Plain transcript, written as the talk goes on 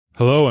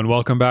Hello and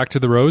welcome back to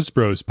the Rose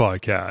Bros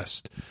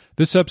podcast.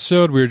 This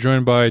episode, we are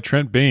joined by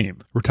Trent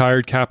Boehm,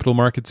 retired capital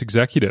markets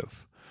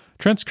executive.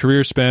 Trent's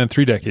career spanned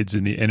 3 decades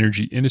in the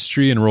energy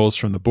industry and roles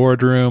from the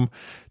boardroom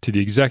to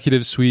the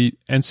executive suite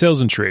and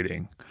sales and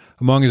trading.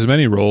 Among his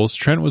many roles,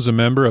 Trent was a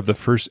member of the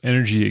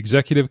FirstEnergy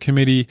Executive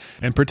Committee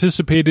and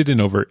participated in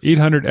over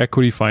 800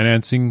 equity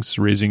financings,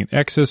 raising in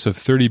excess of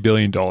 $30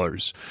 billion.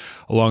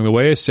 Along the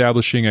way,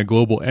 establishing a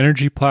global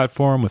energy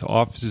platform with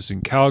offices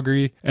in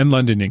Calgary and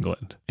London,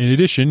 England. In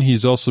addition,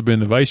 he's also been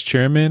the vice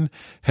chairman,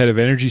 head of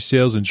energy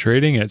sales and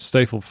trading at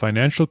Stifel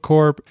Financial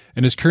Corp,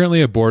 and is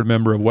currently a board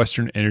member of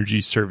Western Energy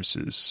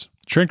Services.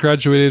 Trent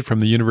graduated from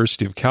the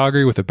University of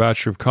Calgary with a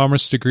Bachelor of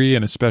Commerce degree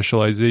and a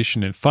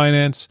specialization in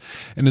finance,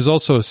 and is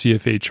also a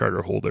CFA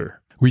charter holder.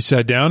 We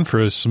sat down for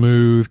a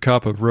smooth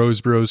cup of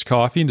Rose Bros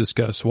coffee and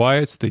discussed why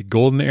it's the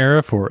golden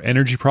era for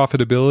energy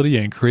profitability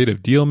and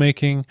creative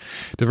deal-making,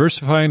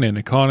 diversifying an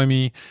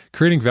economy,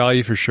 creating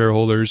value for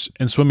shareholders,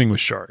 and swimming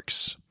with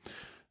sharks.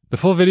 The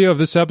full video of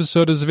this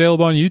episode is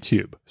available on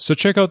YouTube, so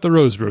check out the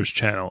Rose Bros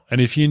channel, and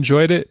if you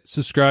enjoyed it,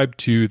 subscribe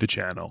to the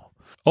channel.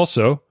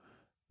 Also,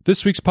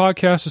 this week's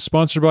podcast is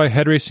sponsored by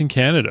Head Racing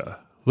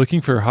Canada.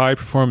 Looking for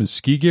high-performance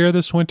ski gear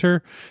this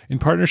winter? In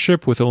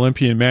partnership with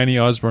Olympian Manny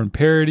Osborne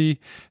Parody,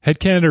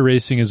 Head Canada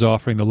Racing is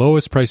offering the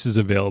lowest prices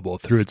available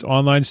through its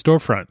online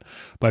storefront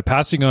by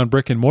passing on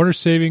brick-and-mortar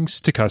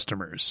savings to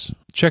customers.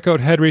 Check out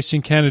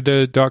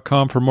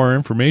headracingcanada.com for more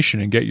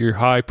information and get your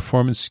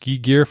high-performance ski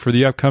gear for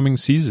the upcoming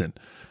season.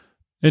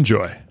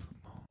 Enjoy.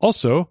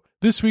 Also,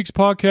 this week's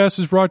podcast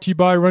is brought to you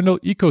by Rundle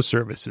Eco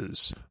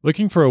Services.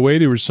 Looking for a way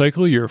to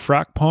recycle your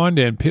frac pond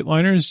and pit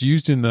liners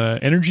used in the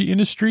energy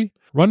industry?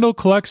 Rundle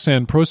collects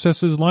and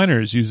processes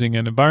liners using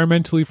an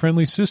environmentally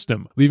friendly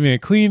system, leaving a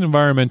clean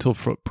environmental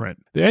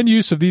footprint. The end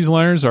use of these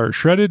liners are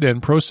shredded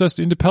and processed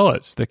into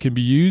pellets that can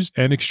be used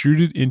and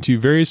extruded into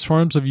various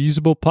forms of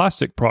usable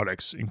plastic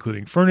products,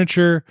 including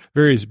furniture,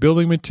 various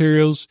building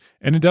materials,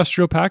 and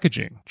industrial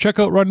packaging. Check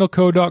out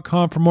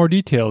rundleco.com for more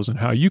details on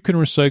how you can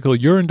recycle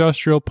your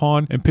industrial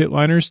pond and pit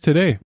liners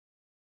today.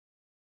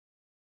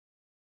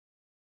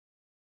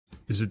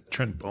 Is it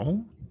Trent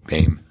Boehm?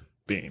 Boehm.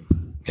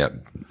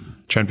 Yep.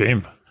 Trent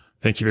Boehm,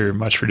 thank you very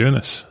much for doing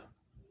this.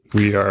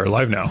 We are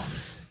live now.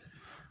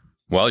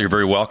 Well, you're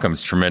very welcome.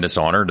 It's a tremendous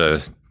honor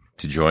to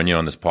join you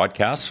on this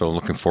podcast. So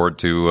looking forward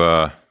to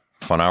a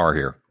fun hour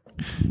here.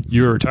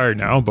 You're retired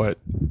now, but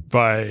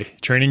by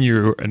training,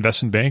 you're an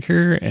investment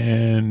banker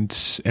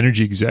and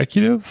energy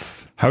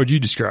executive. How would you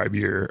describe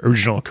your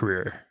original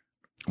career?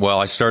 Well,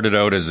 I started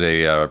out as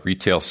a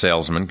retail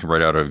salesman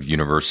right out of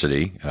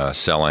university,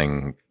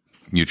 selling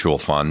mutual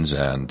funds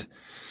and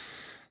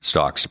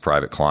stocks to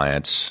private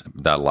clients.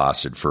 That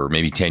lasted for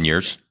maybe 10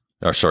 years.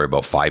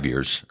 About 5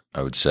 years,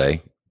 I would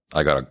say.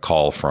 I got a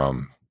call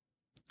from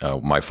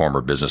my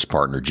former business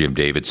partner, Jim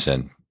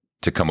Davidson,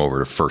 to come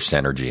over to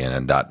FirstEnergy,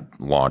 and that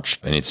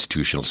launched an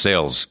institutional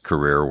sales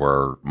career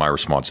where my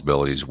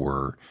responsibilities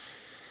were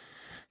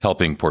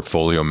helping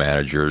portfolio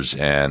managers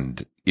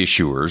and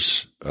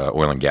issuers,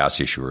 oil and gas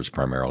issuers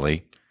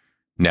primarily,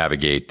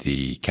 navigate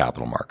the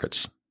capital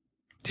markets.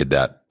 Did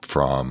that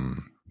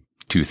from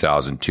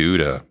 2002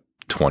 to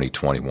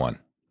 2021.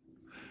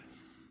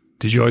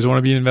 Did you always want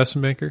to be an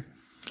investment banker?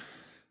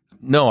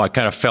 No, I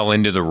kind of fell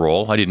into the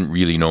role. I didn't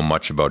really know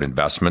much about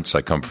investments.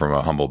 I come from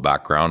a humble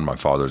background. My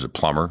father's a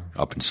plumber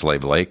up in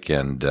Slave Lake,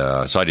 and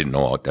so I didn't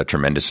know a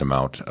tremendous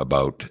amount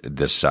about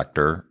this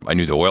sector. I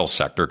knew the oil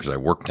sector because I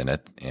worked in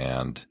it,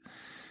 and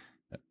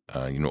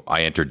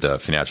I entered the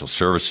financial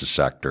services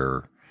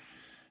sector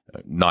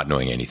not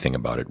knowing anything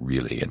about it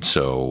really. And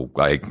so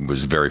I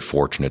was very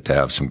fortunate to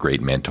have some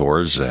great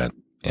mentors,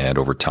 and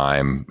over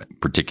time,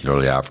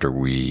 particularly after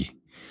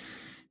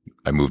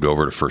I moved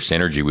over to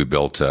FirstEnergy, we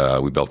built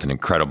an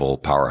incredible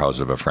powerhouse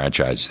of a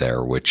franchise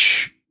there,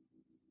 which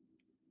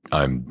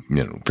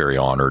I'm very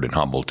honored and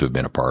humbled to have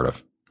been a part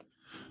of.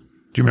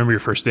 Do you remember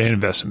your first day in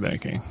investment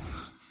banking?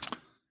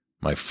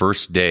 My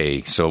first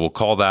day, so we'll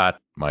call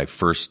that my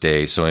first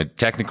day. So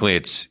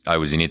technically, I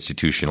was in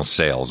institutional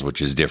sales,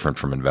 which is different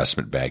from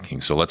investment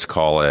banking. So let's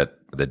call it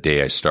the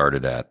day I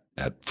started at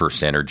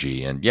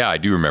FirstEnergy. And yeah, I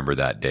do remember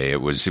that day.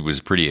 It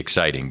was pretty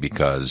exciting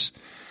because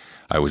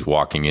I was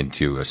walking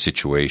into a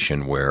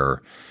situation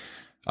where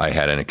I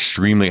had an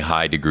extremely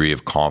high degree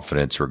of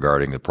confidence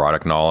regarding the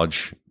product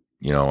knowledge.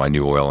 I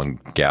knew oil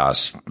and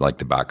gas like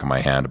the back of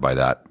my hand by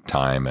that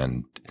time.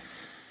 And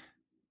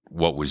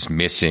what was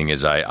missing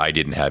is I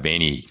didn't have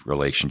any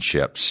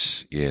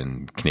relationships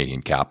in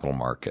Canadian capital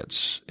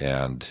markets.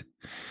 And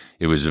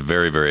it was a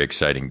very, very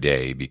exciting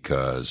day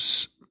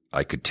because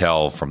I could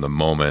tell from the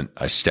moment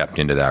I stepped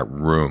into that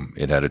room,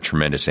 it had a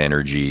tremendous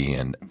energy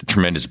and a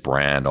tremendous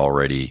brand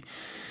already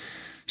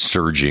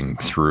surging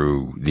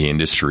through the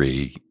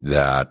industry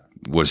that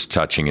was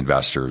touching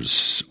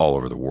investors all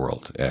over the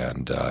world.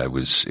 And I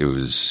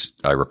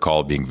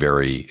recall being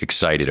very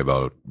excited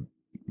about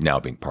now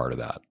being part of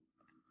that.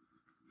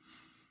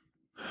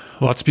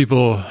 Lots of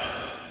people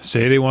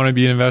say they want to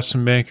be an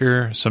investment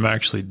banker. Some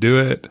actually do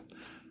it.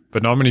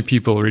 But not many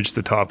people reach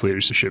the top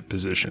leadership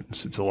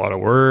positions. It's a lot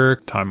of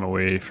work, time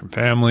away from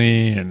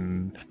family.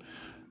 And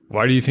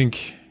why do you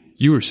think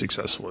you were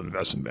successful in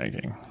investment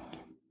banking?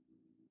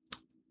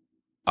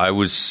 I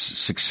was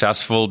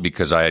successful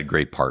because I had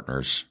great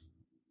partners,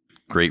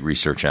 great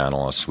research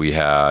analysts. We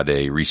had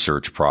a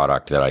research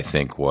product that I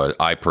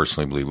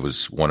personally believe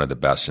was one of the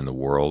best in the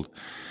world.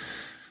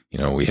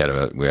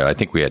 I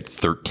think we had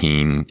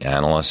 13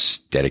 analysts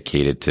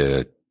dedicated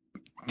to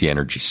the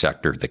energy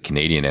sector, the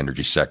Canadian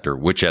energy sector,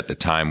 which at the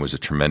time was a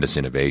tremendous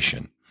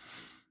innovation.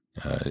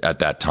 At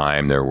that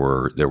time, there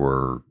were,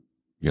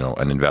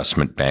 an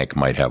investment bank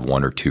might have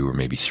one or two or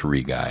maybe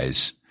three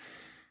guys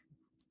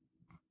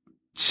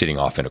sitting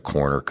off in a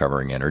corner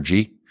covering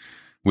energy.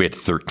 We had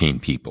 13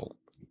 people,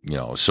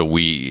 so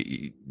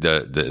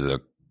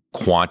the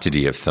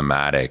quantity of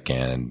thematic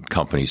and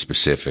company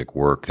specific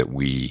work that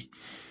we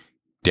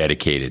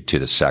dedicated to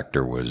the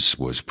sector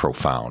was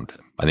profound.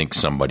 I think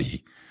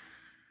somebody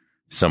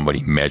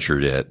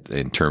measured it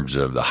in terms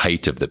of the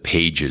height of the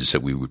pages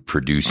that we would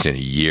produce in a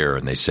year,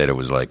 and they said it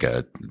was like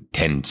a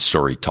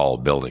 10-story tall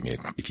building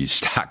if you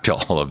stacked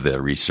all of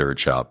the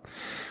research up,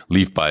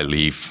 leaf by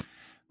leaf,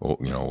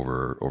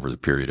 over the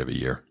period of a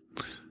year.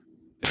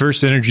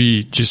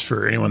 FirstEnergy, just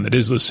for anyone that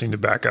is listening to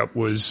back up,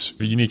 was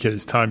unique at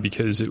its time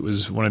because it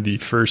was one of the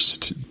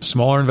first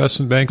smaller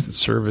investment banks that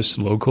serviced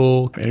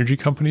local energy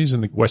companies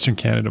in the Western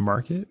Canada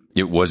market.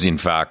 It was, in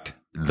fact,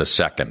 the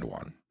second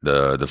one.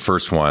 The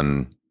first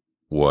one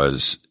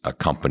was a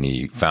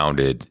company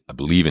founded, I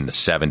believe, in the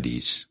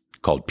 70s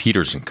called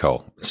Peters &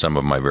 Co. Some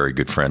of my very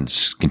good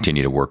friends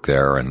continue to work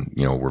there and,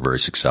 were very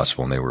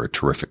successful, and they were a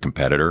terrific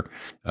competitor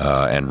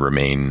and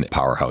remain a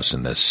powerhouse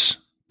in this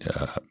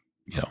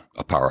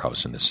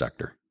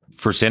sector.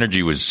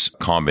 FirstEnergy was a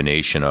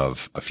combination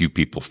of a few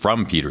people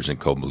from Peters &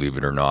 Co., believe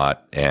it or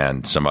not,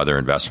 and some other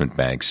investment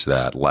banks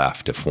that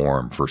left to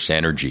form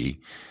FirstEnergy.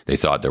 They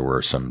thought there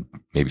were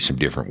maybe some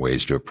different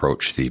ways to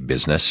approach the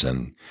business,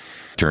 and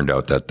turned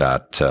out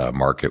that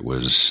market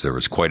there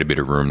was quite a bit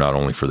of room, not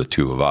only for the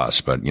two of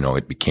us, but,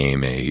 it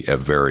became a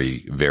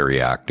very,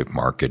 very active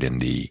market in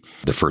the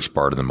first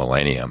part of the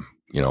millennium,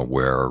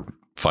 where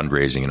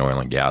fundraising in oil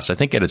and gas, I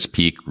think at its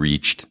peak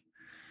reached,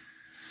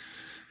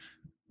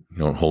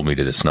 don't hold me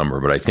to this number,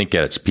 but I think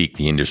at its peak,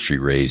 the industry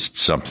raised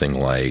something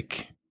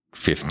like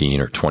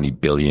 15 or 20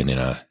 billion in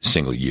a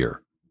single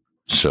year.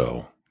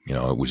 So,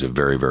 it was a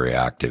very, very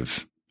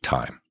active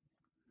time.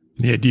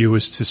 The idea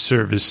was to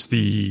service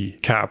the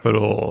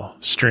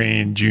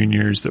capital-strained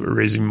juniors that were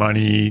raising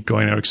money,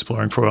 going out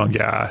exploring for oil and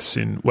gas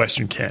in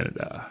Western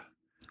Canada.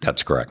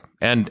 That's correct.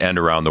 And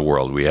around the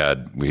world.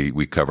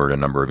 We covered a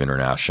number of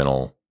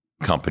international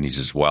companies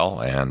as well.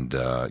 And,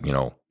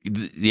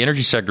 the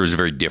energy sector is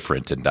very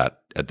different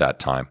at that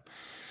time.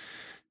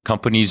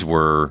 Companies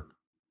were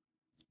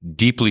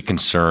deeply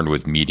concerned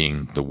with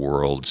meeting the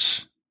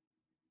world's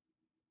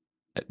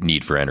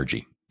need for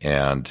energy.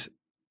 And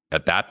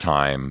at that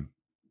time,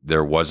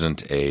 there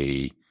wasn't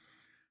a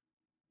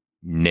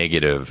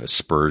negative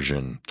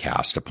aspersion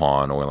cast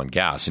upon oil and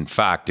gas. In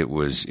fact, it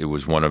was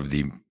one of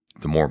the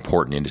more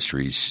important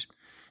industries,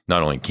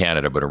 not only in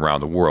Canada, but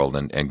around the world.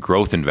 And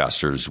growth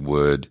investors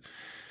would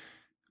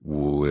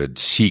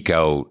seek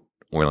out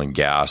oil and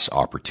gas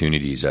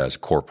opportunities as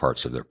core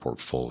parts of their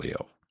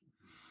portfolio.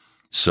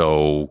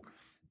 So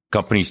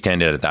companies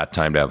tended at that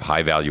time to have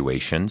high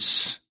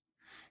valuations.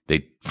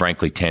 They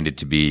frankly tended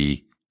to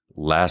be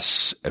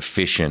less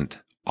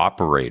efficient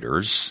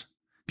operators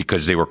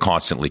because they were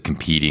constantly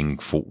competing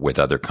with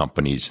other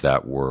companies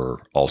that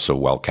were also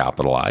well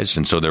capitalized.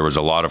 And so there was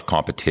a lot of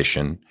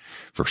competition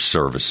for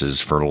services,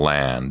 for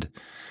land,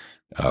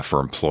 for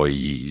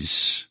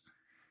employees.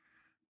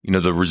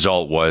 The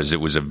result was it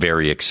was a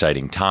very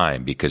exciting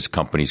time because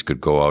companies could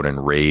go out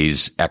and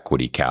raise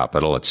equity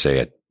capital, let's say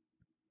at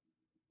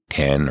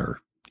 10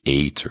 or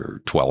 8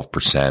 or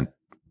 12%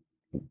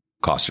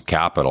 cost of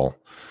capital,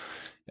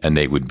 and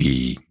they would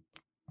be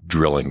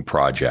drilling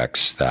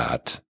projects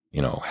that,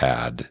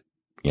 had,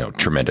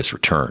 tremendous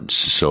returns.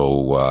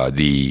 So,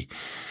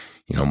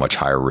 much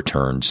higher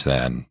returns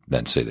than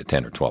say the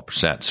 10 or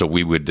 12%. So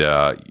we would,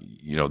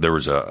 there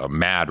was a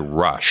mad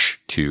rush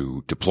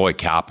to deploy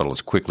capital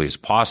as quickly as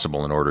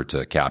possible in order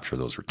to capture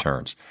those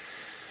returns.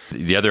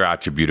 The other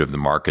attribute of the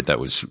market that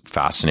was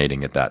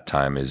fascinating at that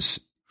time is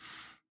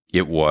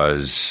it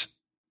was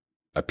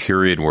a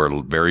period where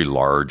very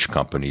large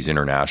companies,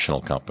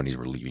 international companies,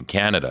 were leaving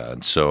Canada.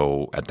 And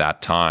so at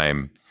that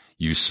time,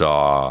 you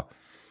saw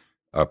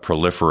a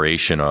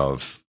proliferation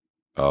of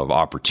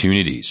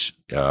opportunities,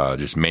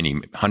 just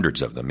many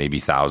hundreds of them, maybe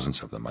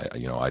thousands of them.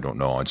 I don't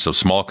know. And so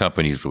small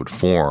companies would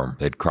form;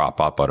 they'd crop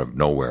up out of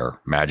nowhere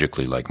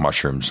magically, like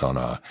mushrooms on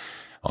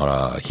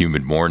a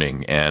humid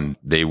morning, and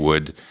they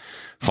would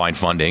find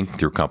funding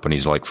through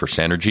companies like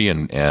FirstEnergy,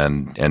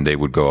 and they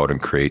would go out and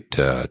create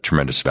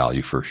tremendous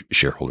value for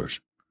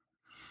shareholders.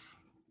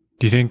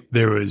 Do you think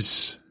there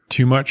was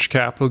too much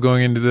capital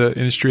going into the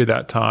industry at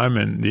that time,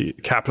 and the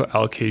capital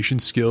allocation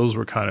skills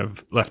were kind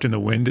of left in the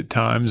wind at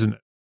times? And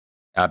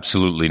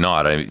absolutely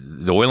not.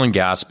 The oil and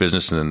gas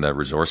business and the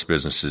resource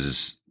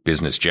businesses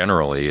business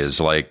generally is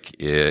like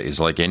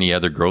any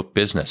other growth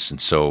business. And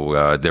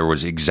so there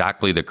was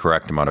exactly the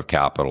correct amount of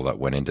capital that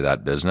went into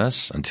that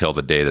business until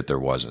the day that there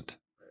wasn't.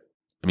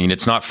 I mean,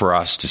 it's not for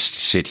us to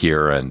sit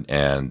here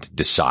and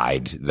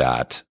decide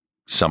that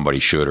somebody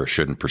should or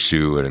shouldn't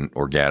pursue an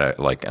organic,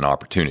 like an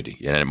opportunity.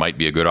 And it might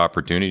be a good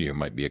opportunity, or it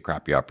might be a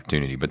crappy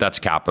opportunity, but that's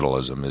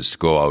capitalism, is to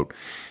go out.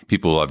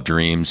 People have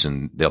dreams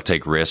and they'll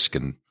take risk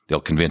and they'll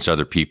convince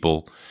other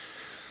people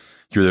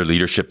through their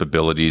leadership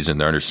abilities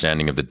and their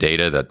understanding of the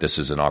data that this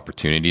is an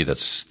opportunity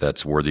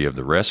that's worthy of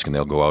the risk. And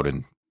they'll go out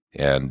and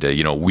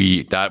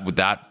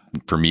that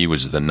for me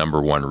was the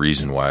number one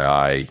reason why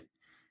I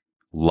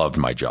loved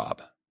my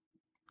job.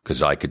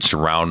 Because I could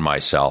surround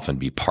myself and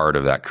be part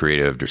of that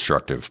creative,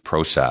 destructive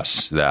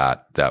process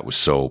that was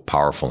so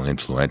powerful and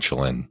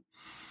influential in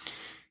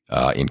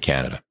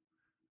Canada.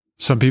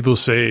 Some people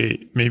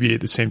say maybe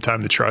at the same time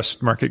the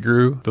trust market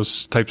grew,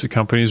 those types of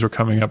companies were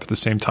coming up at the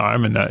same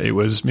time, and that it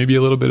was maybe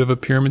a little bit of a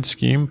pyramid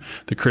scheme.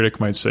 The critic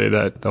might say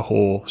that the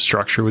whole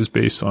structure was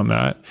based on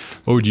that.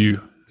 What would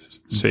you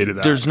say to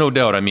that? There's no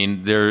doubt. I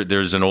mean,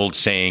 there's an old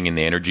saying in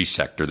the energy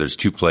sector, there's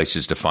two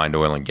places to find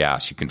oil and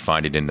gas. You can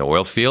find it in the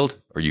oil field,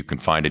 or you can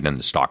find it in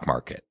the stock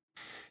market.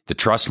 The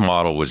trust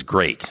model was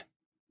great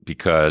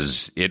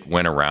because it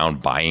went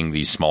around buying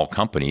these small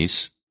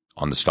companies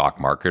on the stock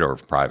market or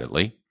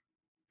privately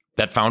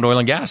that found oil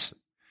and gas.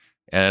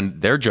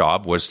 And their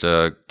job was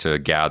to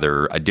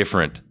gather a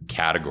different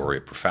category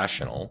of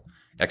professional,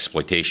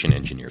 exploitation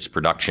engineers,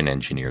 production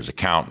engineers,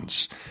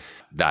 accountants,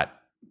 that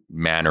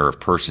manner of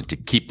person to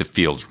keep the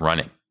fields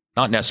running,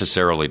 not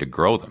necessarily to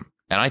grow them.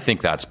 And I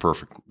think that's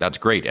perfect. That's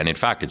great. And in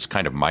fact, it's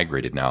kind of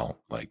migrated now.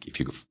 Like if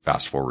you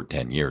fast forward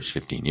 10 years,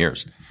 15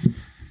 years,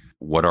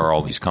 what are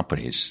all these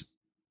companies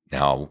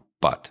now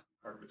but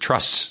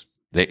trusts?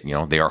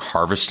 They are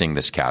harvesting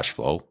this cash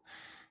flow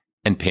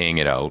and paying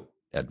it out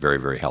at very,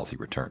 very healthy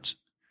returns.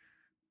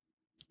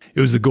 It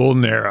was the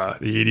golden era,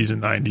 the 80s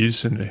and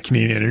 90s, and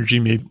Canadian energy,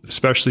 maybe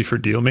especially for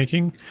deal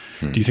making.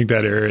 Do you think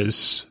that era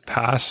is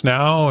past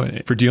now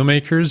for deal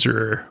makers,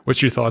 or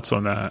what's your thoughts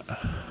on that?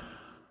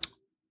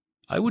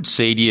 I would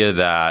say to you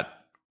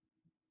that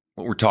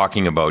what we're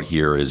talking about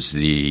here is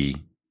the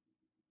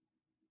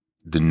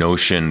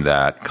notion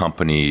that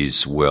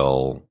companies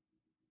will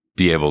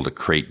be able to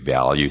create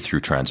value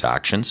through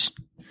transactions.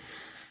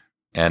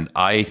 And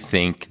I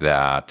think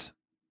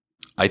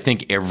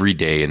every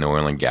day in the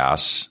oil and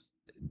gas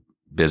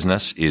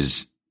business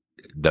is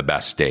the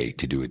best day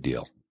to do a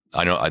deal.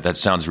 I know that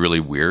sounds really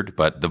weird,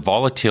 but the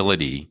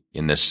volatility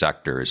in this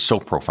sector is so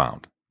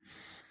profound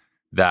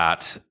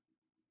that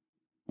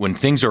when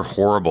things are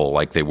horrible,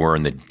 like they were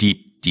in the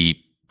deep,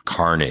 deep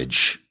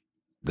carnage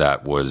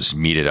that was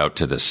meted out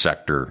to the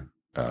sector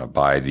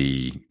by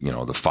the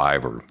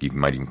 5, or you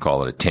might even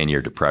call it a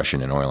 10-year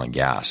depression in oil and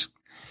gas,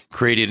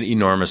 created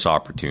enormous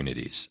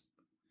opportunities.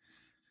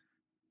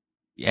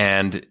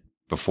 And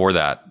before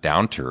that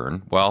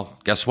downturn, well,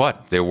 guess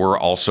what? There were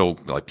also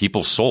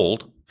people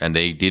sold and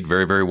they did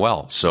very, very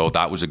well. So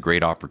that was a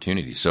great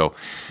opportunity. So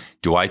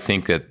do I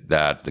think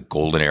that the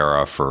golden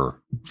era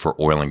for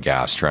oil and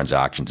gas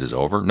transactions is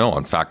over? No.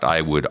 In fact,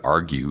 I would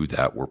argue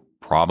that we're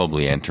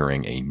probably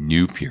entering a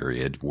new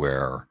period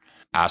where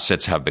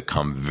assets have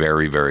become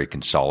very, very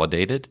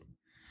consolidated.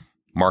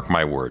 Mark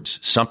my words,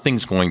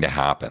 something's going to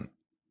happen.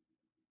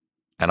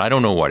 And I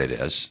don't know what it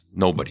is.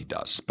 Nobody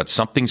does. But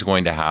something's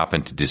going to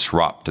happen to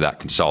disrupt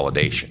that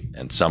consolidation.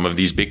 And some of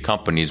these big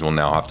companies will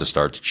now have to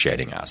start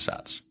shedding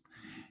assets.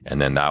 And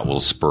then that will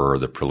spur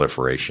the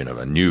proliferation of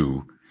a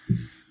new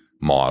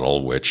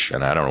model,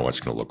 and I don't know what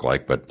it's going to look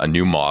like, but a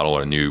new model,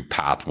 a new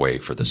pathway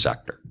for the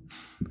sector.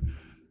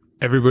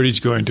 Everybody's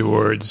going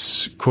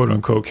towards quote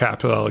unquote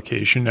capital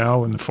allocation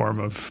now in the form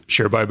of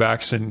share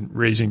buybacks and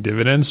raising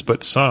dividends,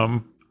 but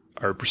some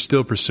are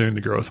still pursuing the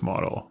growth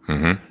model.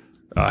 Mm-hmm.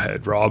 I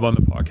had Rob on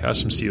the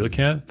podcast from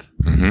Coelacanth.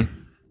 Mm-hmm.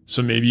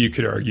 So maybe you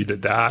could argue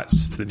that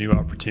that's the new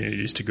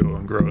opportunities to go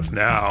in growth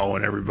now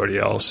when everybody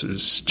else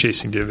is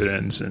chasing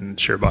dividends and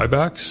share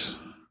buybacks.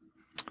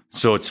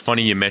 So it's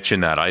funny you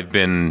mentioned that. I've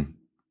been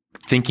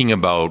thinking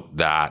about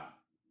that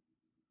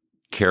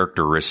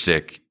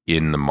characteristic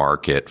in the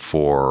market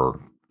for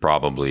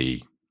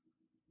probably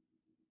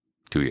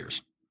 2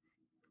 years.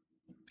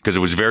 Because it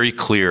was very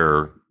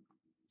clear,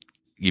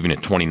 even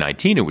in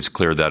 2019, it was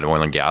clear that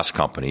oil and gas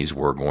companies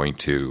were going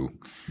to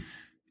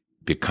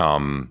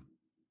become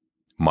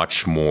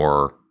much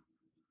more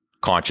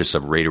conscious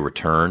of rate of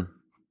return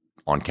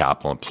on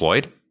capital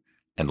employed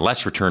and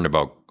less return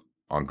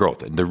on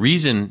growth. And the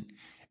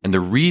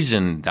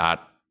reason that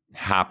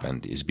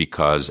happened is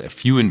because a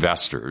few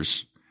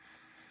investors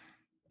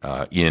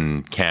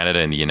in Canada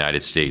and the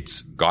United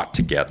States got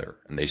together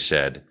and they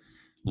said,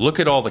 look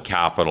at all the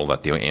capital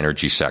that the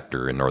energy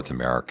sector in North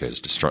America is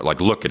destroying.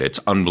 Like, look at it. It's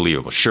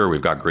unbelievable. Sure,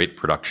 we've got great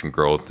production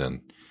growth and,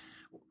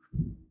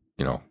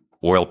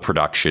 oil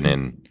production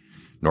in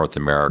North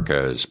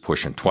America is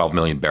pushing 12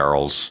 million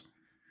barrels.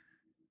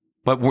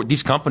 But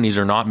these companies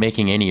are not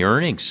making any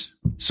earnings.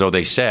 So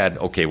they said,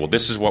 okay, well,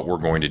 this is what we're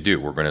going to do.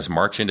 We're going to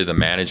march into the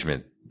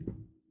management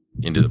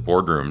into the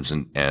boardrooms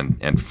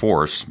and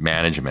force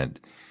management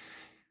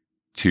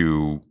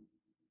to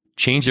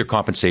change their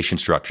compensation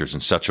structures in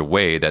such a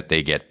way that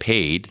they get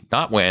paid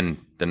not when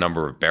the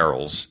number of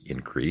barrels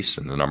increase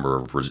and the number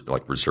of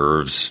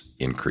reserves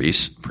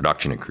increase,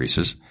 production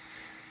increases,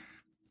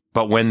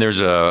 but when there's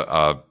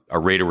a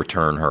rate of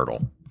return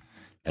hurdle.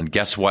 And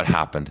guess what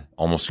happened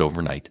almost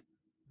overnight?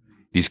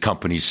 These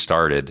companies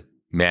started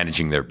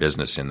managing their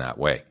business in that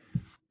way.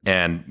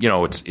 And,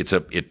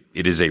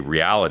 it is a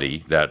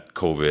reality that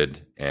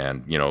COVID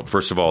and,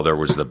 first of all, there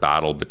was the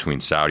battle between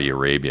Saudi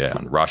Arabia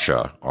and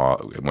Russia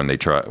when they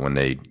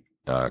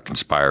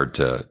conspired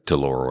to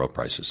lower oil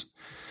prices.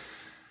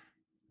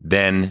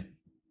 Then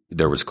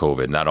there was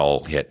COVID, and that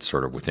all hit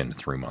sort of within a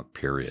 3-month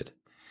period.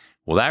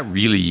 Well, that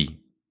really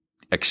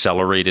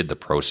accelerated the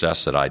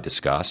process that I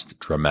discussed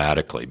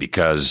dramatically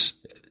because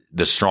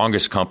the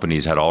strongest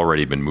companies had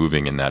already been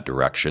moving in that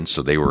direction,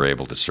 so they were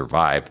able to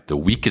survive. The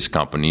weakest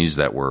companies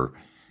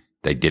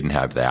they didn't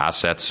have the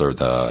assets or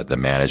the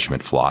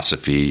management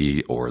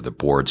philosophy or the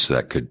boards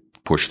that could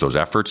push those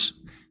efforts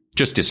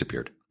just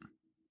disappeared.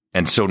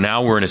 And so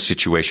now we're in a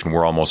situation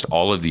where almost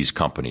all of these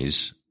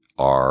companies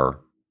are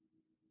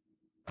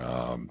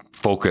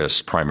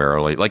focused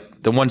primarily,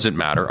 like the ones that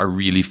matter, are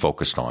really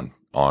focused on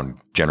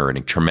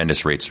generating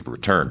tremendous rates of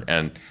return.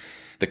 And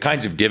the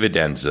kinds of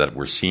dividends that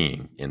we're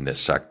seeing in this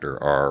sector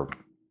are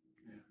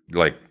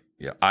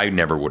I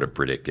never would have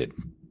predicted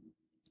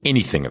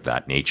anything of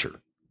that nature.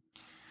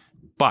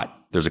 But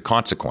there's a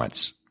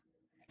consequence.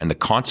 And the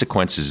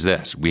consequence is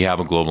this. We have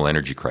a global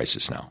energy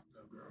crisis now.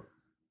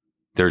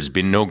 There's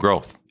been no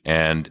growth.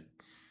 And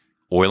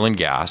oil and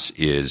gas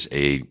is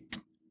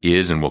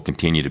and will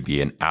continue to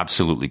be an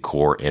absolutely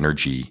core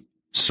energy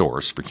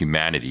source for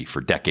humanity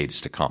for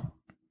decades to come.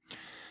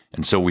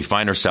 And so we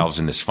find ourselves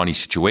in this funny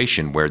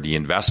situation where the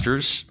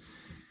investors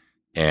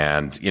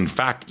and, in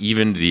fact,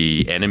 even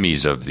the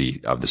enemies of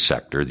the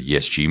sector, the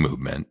ESG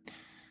movement,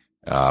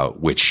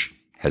 which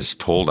has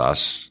told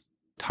us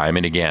time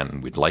and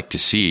again, we'd like to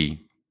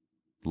see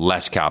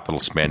less capital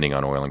spending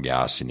on oil and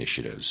gas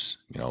initiatives,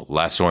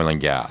 less oil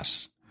and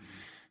gas.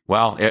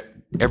 Well,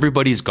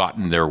 everybody's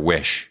gotten their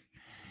wish.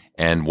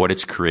 And what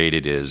it's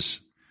created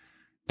is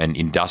an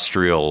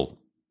industrial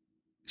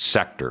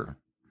sector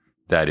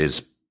that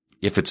is,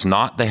 if it's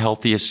not the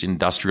healthiest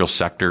industrial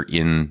sector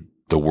in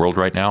the world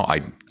right now,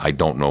 I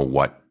don't know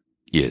what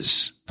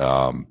is.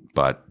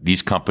 But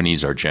these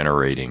companies are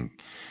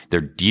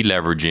they're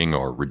deleveraging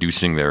or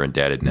reducing their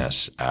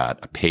indebtedness at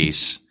a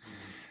pace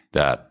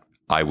that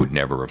I would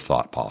never have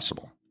thought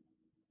possible.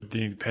 Do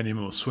you think the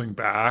pendulum will swing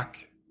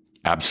back?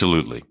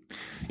 Absolutely.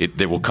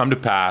 It will come to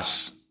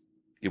pass.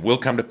 It will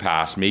come to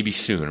pass maybe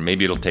soon, or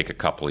maybe it'll take a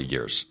couple of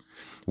years,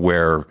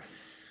 where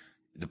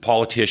the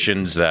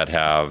politicians that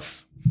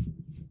have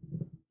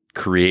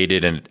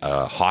created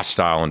a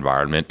hostile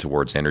environment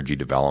towards energy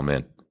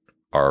development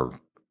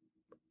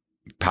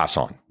pass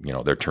on.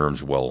 Their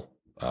terms will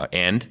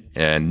end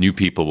and new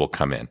people will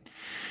come in.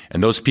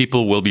 And those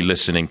people will be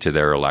listening to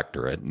their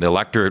electorate. And the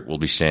electorate will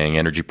be saying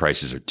energy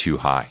prices are too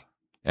high.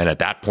 And at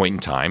that point in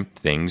time,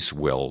 things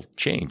will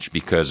change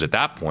because at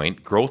that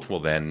point, growth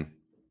will then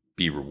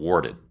be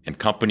rewarded. And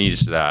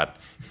companies that,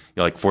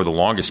 for the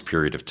longest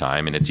period of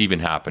time, and it's even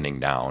happening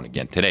now and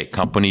again today,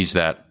 companies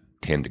that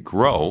tend to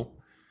grow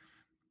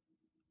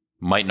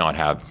might not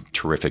have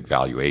terrific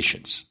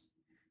valuations.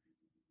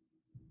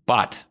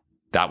 But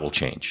that will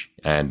change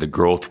and the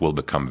growth will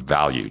become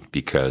valued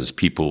because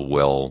people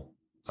will,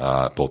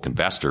 both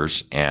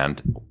investors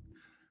and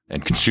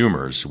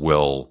consumers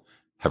will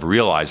have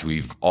realized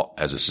we've,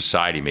 as a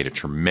society, made a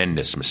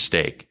tremendous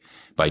mistake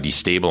by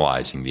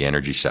destabilizing the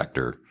energy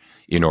sector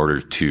in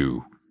order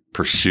to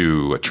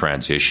pursue a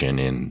transition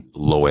in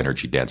low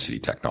energy density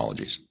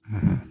technologies.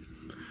 Mm-hmm.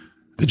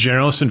 The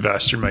generalist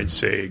investor might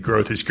say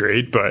growth is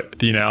great, but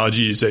the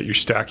analogy is that you're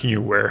stacking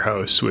your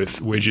warehouse with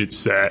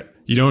widgets that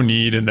you don't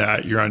need and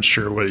that you're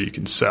unsure whether you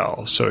can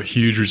sell. So a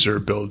huge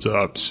reserve builds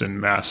ups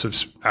and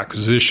massive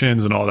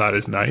acquisitions and all that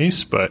is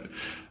nice, but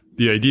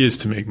the idea is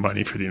to make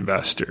money for the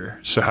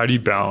investor. So how do you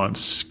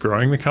balance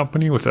growing the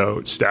company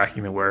without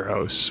stacking the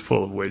warehouse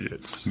full of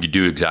widgets? You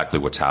do exactly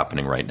what's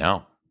happening right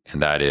now.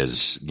 And that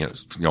is,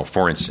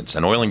 for instance,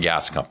 an oil and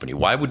gas company,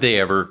 why would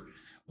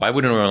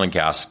an oil and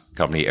gas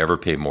company ever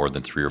pay more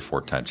than 3 or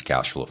 4 times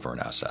cash flow for an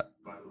asset?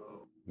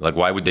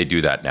 Why would they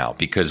do that now?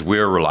 Because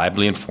we're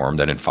reliably informed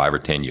that in 5 or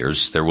 10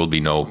 years, there will be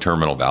no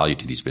terminal value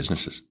to these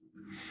businesses.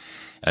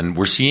 And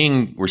we're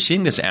seeing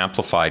this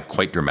amplified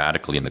quite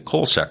dramatically in the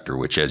coal sector,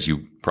 which, as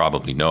you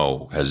probably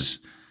know, has,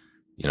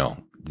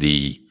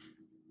 the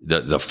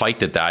fight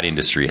that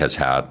industry has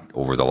had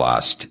over the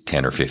last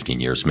 10 or 15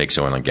 years makes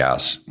oil and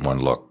gas one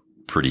look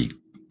pretty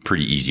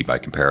easy by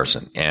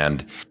comparison.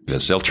 And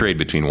they'll trade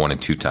between 1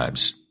 and 2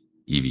 times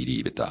EV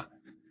to EBITDA.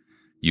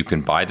 You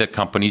can buy the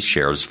company's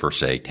shares for,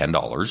 say,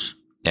 $10,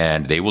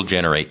 and they will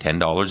generate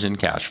 $10 in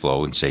cash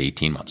flow in, say,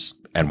 18 months.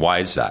 And why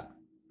is that?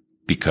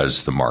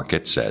 Because the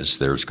market says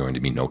there's going to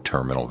be no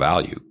terminal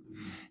value.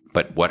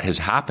 But what has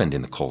happened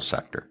in the coal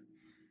sector?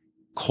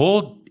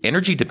 Coal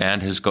energy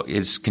demand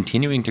is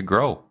continuing to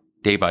grow.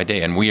 day by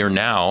day. And we are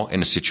now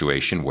in a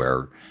situation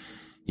where,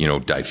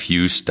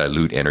 diffuse,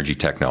 dilute energy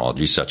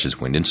technologies such as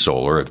wind and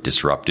solar have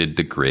disrupted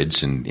the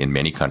grids in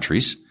many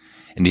countries.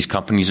 And these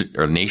companies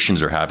or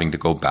nations are having to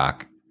go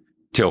back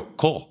to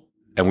coal.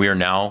 And we are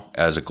now,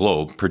 as a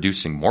globe,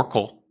 producing more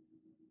coal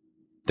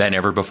than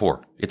ever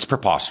before. It's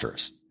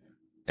preposterous.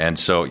 And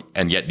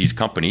yet these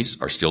companies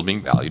are still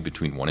being valued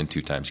between 1 and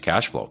 2 times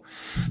cash flow.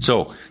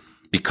 So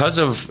because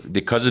of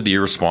the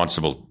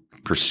irresponsible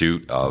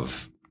pursuit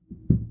of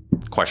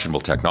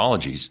questionable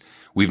technologies,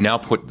 we've now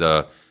put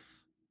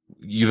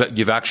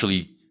you've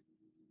actually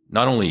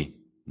not only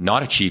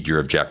not achieved your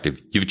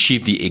objective, you've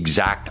achieved the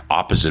exact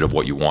opposite of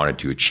what you wanted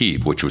to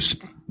achieve, which was to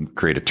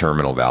create a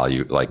terminal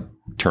value, like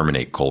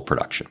terminate coal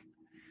production.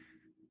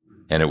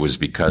 And it was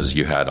because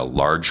you had a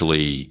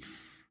largely,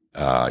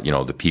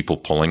 the people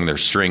pulling their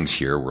strings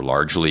here were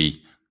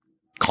largely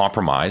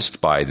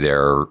compromised by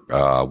their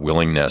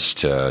willingness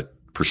to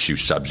pursue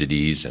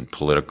subsidies and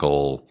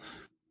political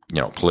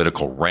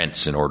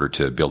rents in order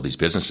to build these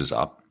businesses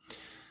up.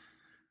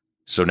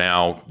 So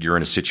now you're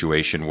in a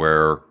situation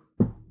where,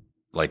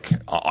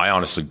 I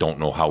honestly don't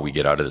know how we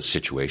get out of this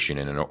situation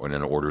in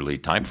an orderly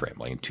time frame,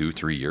 like in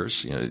 2-3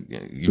 years.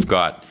 You've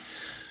got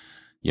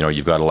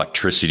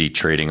electricity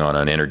trading on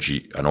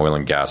an oil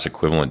and gas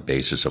equivalent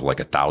basis of like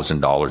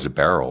 $1,000 a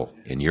barrel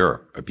in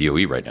Europe, a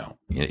BOE right now.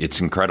 It's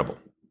incredible.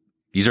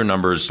 These are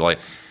numbers like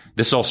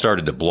this all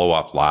started to blow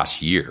up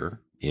last year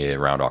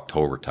around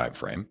October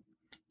timeframe.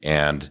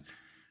 And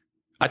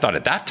I thought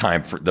at that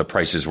time the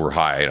prices were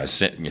high. And I was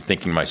thinking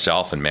to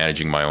myself and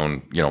managing my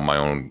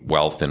own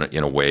wealth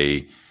in a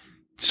way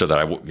so that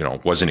I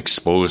wasn't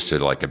exposed to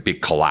like a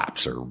big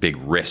collapse or big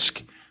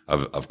risk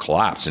of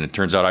collapse. And it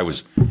turns out I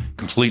was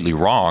completely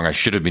wrong. I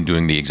should have been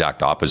doing the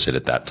exact opposite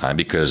at that time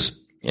because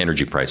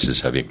energy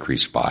prices have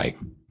increased by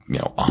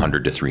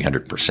 100 to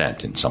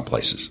 300% in some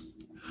places.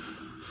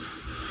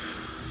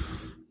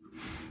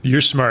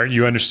 You're smart.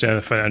 You understand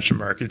the financial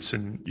markets,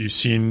 and you've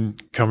seen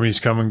companies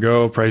come and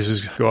go,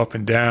 prices go up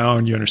and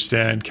down. You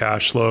understand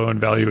cash flow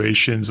and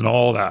valuations and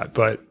all that.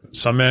 But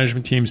some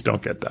management teams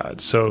don't get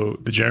that. So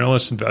the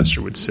generalist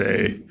investor would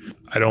say,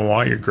 I don't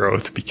want your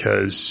growth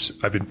because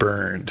I've been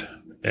burned.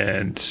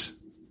 And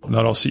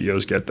not all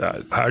CEOs get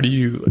that. How do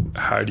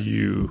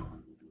you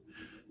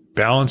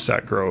balance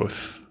that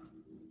growth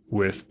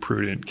with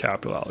prudent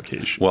capital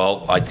allocation?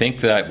 Well, I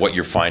think that what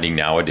you're finding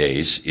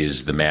nowadays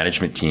is the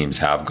management teams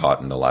have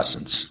gotten the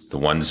lessons. The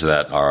ones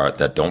that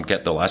don't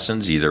get the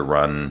lessons either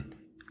run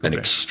an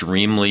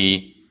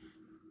extremely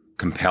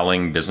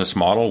compelling business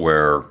model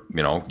where,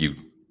 you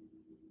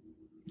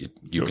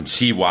can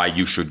see why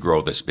you should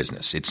grow this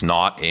business. It's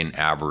not an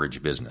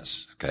average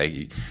business.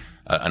 Okay.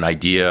 An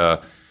idea,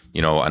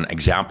 an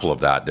example of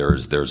that,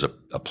 there's a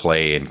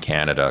play in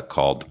Canada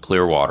called the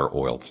Clearwater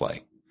oil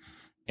play.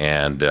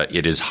 And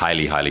it is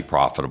highly, highly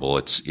profitable.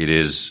 It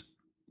is,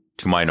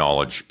 to my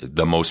knowledge,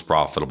 the most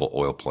profitable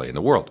oil play in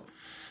the world.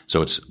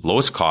 So it's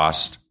lowest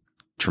cost,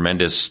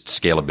 tremendous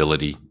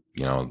scalability,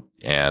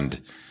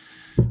 and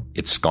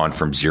it's gone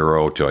from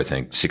 0 to, I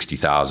think,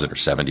 60,000 or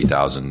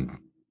 70,000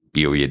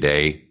 BOE a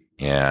day.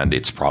 And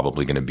it's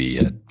probably going to be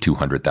a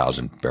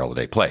 200,000 barrel a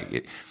day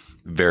play.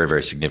 Very,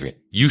 very significant.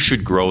 You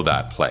should grow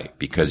that play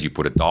because you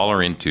put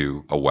 $1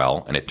 into a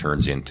well and it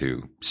turns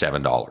into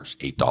 $7,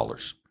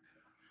 $8.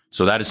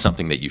 So that is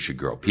something that you should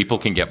grow. People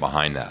can get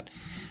behind that.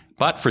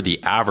 But for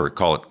the average,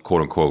 call it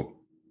quote unquote,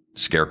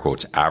 scare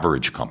quotes,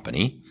 average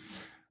company,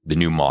 the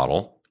new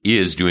model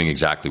is doing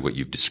exactly what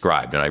you've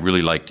described. And I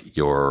really liked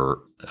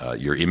your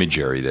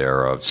imagery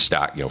there of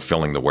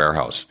filling the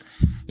warehouse.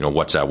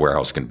 What's that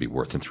warehouse going to be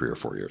worth in 3 or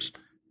 4 years?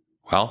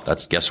 Well,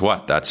 guess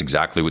what? That's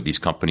exactly what these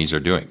companies are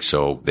doing.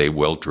 So they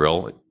will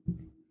drill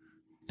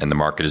and the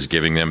market is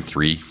giving them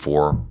 3,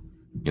 4,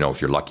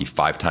 if you're lucky,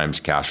 5 times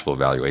cash flow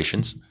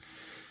valuations.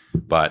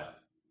 But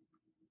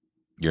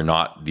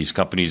these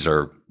companies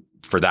are,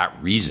 for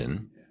that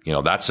reason,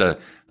 that's a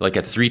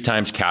 3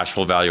 times cash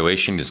flow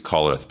valuation, just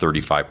call it a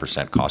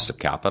 35% cost of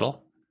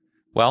capital.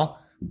 Well,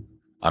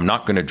 I'm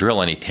not going to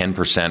drill any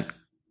 10%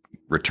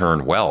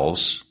 return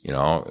wells.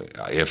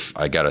 If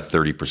I got a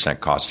 30%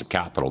 cost of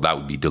capital, that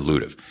would be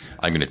dilutive.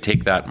 I'm going to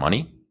take that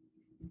money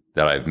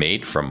that I've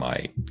made from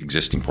my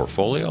existing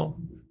portfolio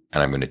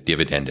and I'm going to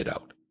dividend it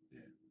out.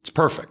 It's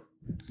perfect.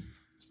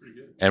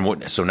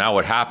 And so now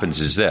what happens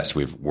is this,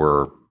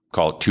 we're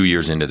call it 2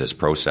 years into this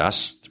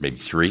process, maybe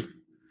 3.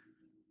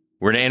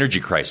 We're in an energy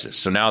crisis.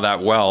 So now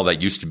that well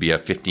that used to be a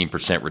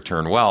 15%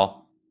 return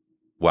well,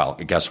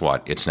 guess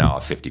what? It's now a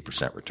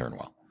 50% return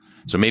well.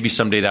 So maybe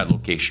someday that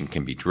location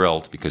can be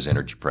drilled because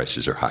energy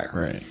prices are higher.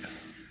 Right.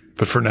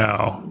 But for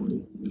now,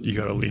 you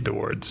got to lean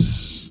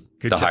towards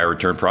the higher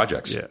return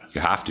projects. Yeah.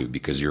 You have to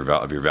because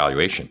of your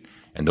valuation.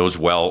 And those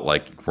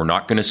we're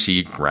not going to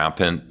see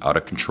rampant, out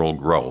of control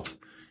growth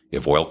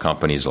if oil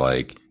companies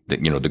like the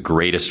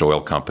greatest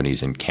oil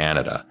companies in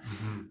Canada,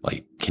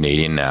 like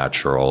Canadian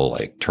Natural,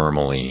 like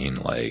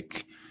Tourmaline,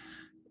 like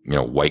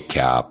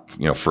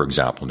Whitecap, for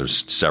example,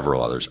 there's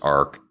several others,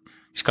 ARC.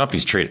 These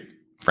companies trade,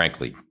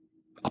 frankly,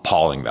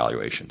 appalling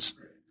valuations.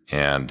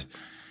 And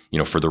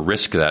for the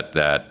risk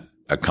that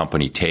a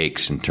company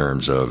takes in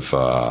terms of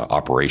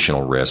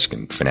operational risk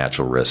and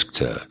financial risk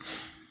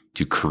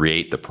to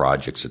create the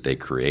projects that they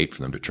create,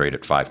 for them to trade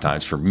at 5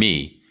 times, for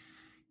me,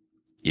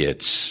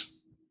 it's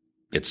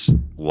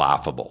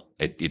laughable.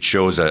 It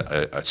shows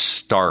a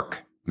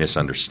stark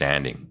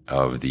misunderstanding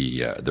of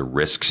the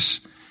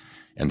risks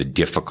and the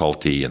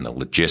difficulty and the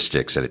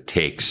logistics that it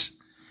takes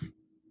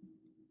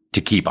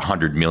to keep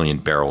 100 million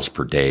barrels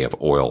per day of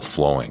oil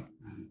flowing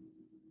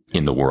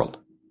in the world.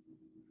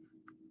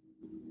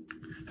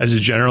 As a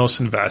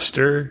generalist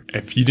investor,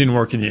 if you didn't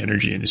work in the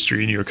energy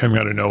industry and you were coming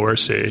out of nowhere,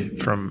 say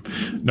from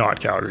not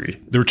Calgary,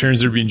 the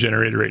returns that are being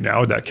generated right now,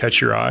 would that catch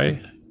your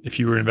eye if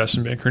you were an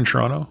investment banker in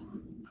Toronto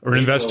or an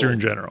investor in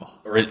general?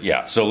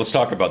 Yeah. So let's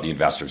talk about the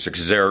investors,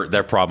 because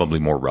they're probably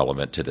more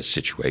relevant to the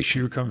situation.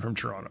 You were coming from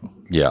Toronto.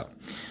 Yeah.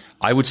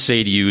 I would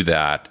say to you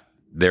that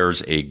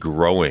there's a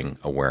growing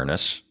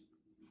awareness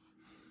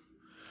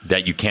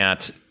that you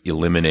can't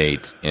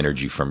eliminate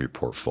energy from your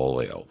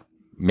portfolio.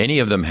 Many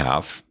of them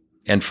have.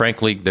 And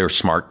frankly, they're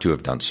smart to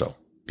have done so,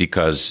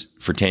 because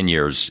for 10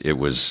 years, it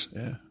was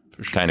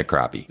kind of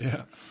crappy.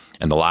 Yeah.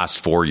 And the last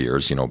 4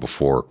 years,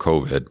 before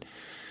COVID,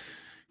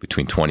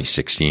 between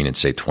 2016 and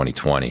say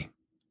 2020,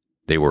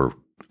 they were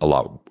a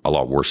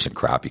lot worse than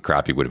crappy.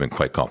 Crappy would have been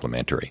quite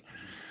complimentary.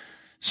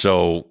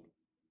 So,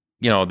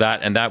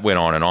 that went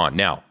on and on.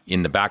 Now,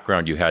 in the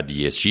background, you had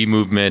the ESG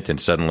movement, and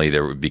suddenly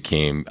there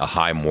became a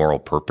high moral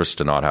purpose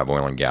to not have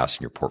oil and gas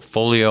in your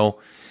portfolio.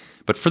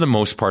 But for the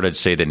most part, I'd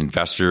say that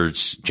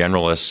investors,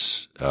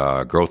 generalists,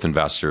 growth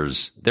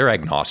investors, they're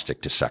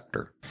agnostic to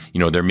sector.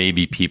 There may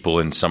be people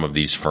in some of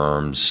these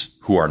firms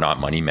who are not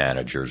money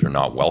managers or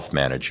not wealth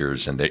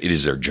managers, and it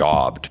is their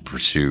job to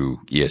pursue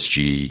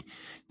ESG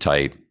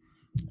type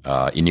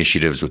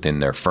initiatives within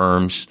their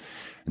firms.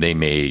 They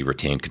may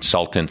retain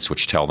consultants,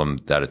 which tell them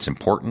that it's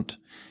important.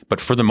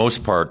 But for the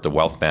most part, the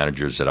wealth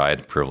managers that I had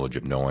the privilege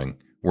of knowing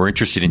were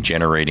interested in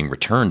generating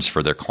returns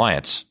for their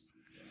clients.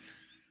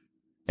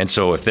 And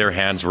so if their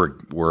hands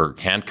were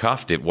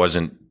handcuffed, it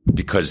wasn't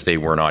because they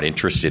were not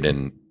interested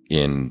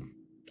in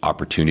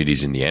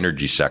opportunities in the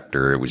energy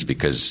sector. It was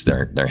because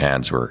their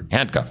hands were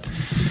handcuffed.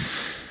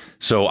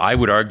 So I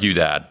would argue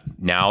that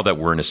now that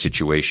we're in a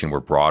situation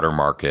where broader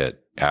market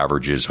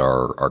averages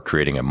are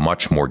creating a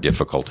much more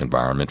difficult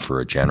environment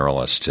for a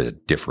generalist to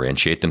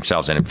differentiate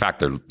themselves. And in fact,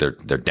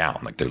 they're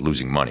down, like they're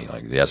losing money.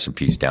 Like the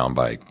S&P's down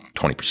by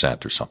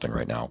 20% or something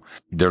right now.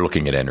 They're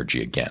looking at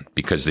energy again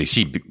because they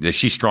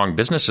see strong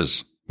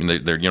businesses. I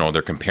mean,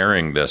 they're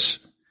comparing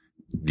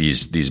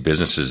these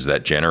businesses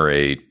that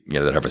generate,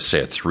 that have a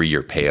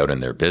 3-year payout in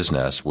their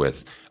business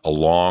with a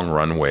long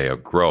runway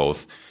of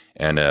growth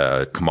and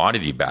a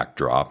commodity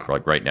backdrop.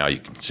 Like right now, you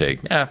can say,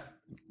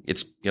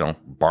 it's,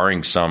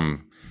 barring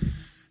some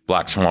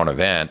black swan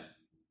event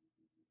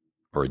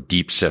or a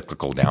deep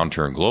cyclical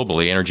downturn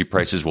globally, energy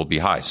prices will be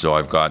high. So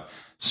I've got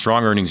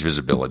strong earnings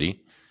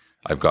visibility.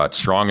 I've got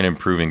strong and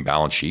improving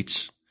balance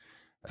sheets,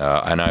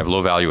 and I have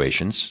low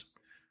valuations.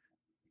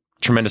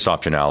 Tremendous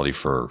optionality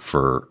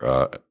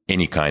for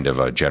any kind of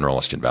a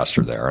generalist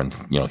investor there. And,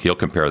 he'll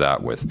compare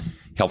that with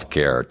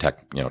healthcare,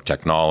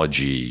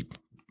 technology,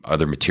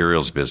 other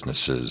materials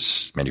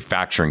businesses,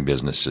 manufacturing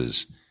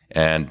businesses,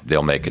 and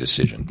they'll make a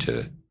decision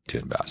to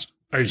invest.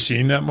 Are you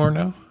seeing that more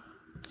now?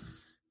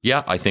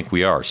 Yeah, I think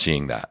we are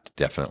seeing that.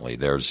 Definitely.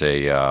 There's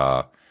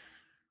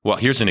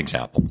here's an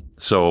example.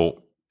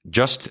 So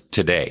just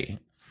today,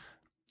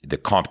 the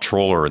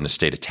comptroller in the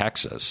state of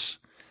Texas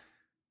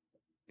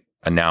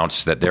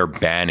announced that they're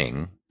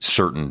banning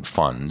certain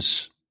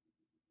funds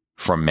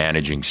from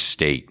managing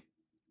state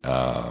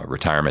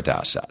retirement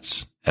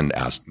assets and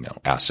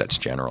assets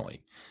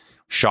generally.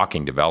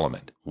 Shocking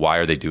development. Why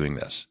are they doing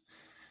this?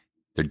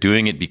 They're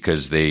doing it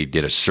because they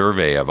did a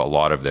survey of a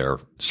lot of their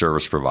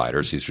service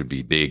providers. These would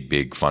be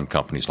big fund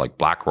companies like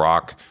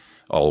BlackRock,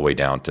 all the way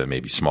down to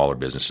maybe smaller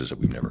businesses that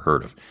we've never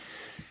heard of,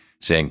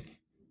 saying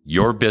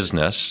your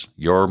business,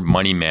 your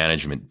money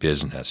management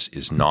business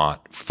is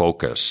not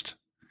focused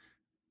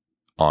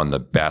on the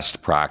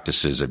best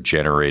practices of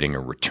generating a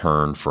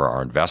return for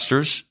our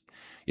investors.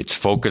 It's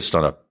focused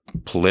on a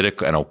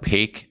political and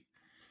opaque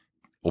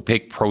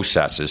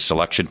processes,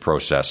 selection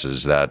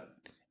processes that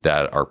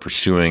are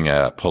pursuing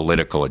a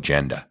political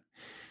agenda.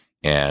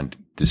 And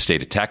the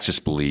state of Texas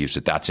believes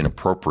that that's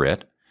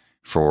inappropriate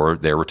for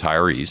their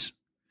retirees.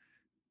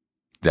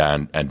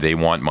 And they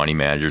want money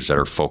managers that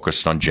are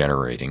focused on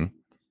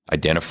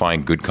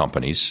identifying good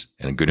companies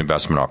and good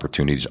investment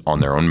opportunities on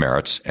their own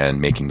merits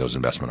and making those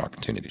investment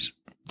opportunities.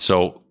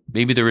 So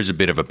maybe there is a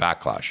bit of a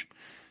backlash.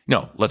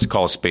 No, let's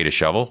call a spade a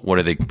shovel. What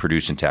do they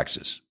produce in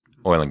Texas?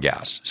 Oil and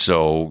gas.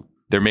 So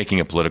they're making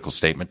a political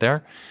statement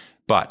there,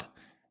 but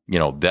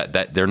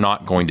that they're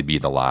not going to be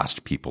the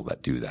last people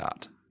that do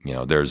that.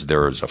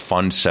 There's a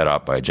fund set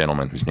up by a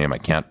gentleman whose name I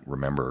can't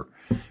remember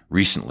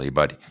recently,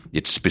 but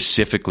it's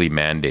specifically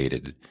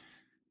mandated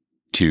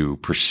to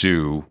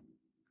pursue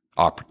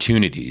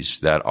opportunities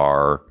that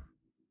are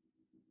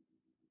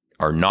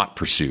not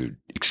pursued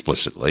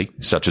explicitly,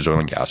 such as oil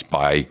and gas,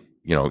 by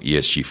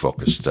ESG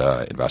focused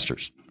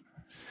investors.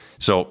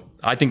 So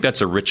I think that's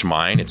a rich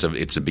mine. It's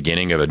a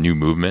beginning of a new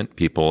movement.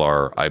 People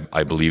are,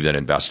 I believe that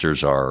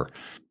investors are,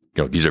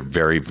 these are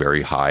very,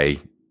 very high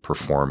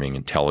performing,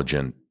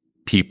 intelligent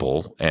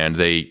people. And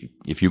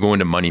if you go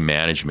into money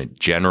management,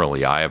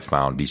 generally, I have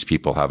found these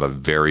people have a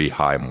very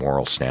high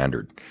moral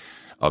standard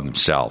of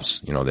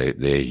themselves.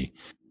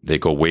 They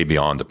go way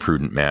beyond the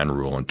prudent man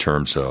rule in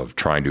terms of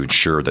trying to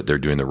ensure that they're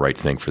doing the right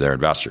thing for their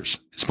investors.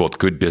 It's both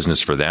good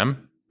business for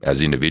them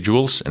as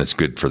individuals, and it's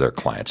good for their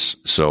clients.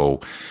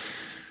 So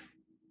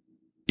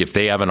if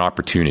they have an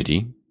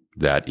opportunity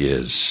that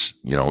is,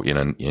 in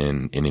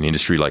an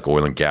industry like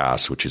oil and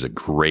gas, which is a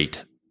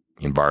great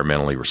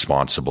environmentally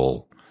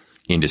responsible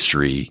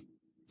industry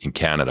in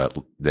Canada,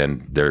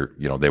 then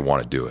they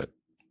want to do it.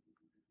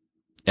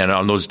 And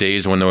on those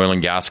days when the oil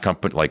and gas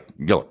company,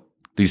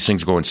 these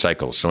things go in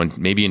cycles. So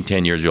maybe in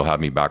 10 years, you'll have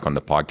me back on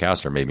the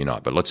podcast, or maybe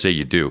not. But let's say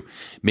you do.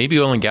 Maybe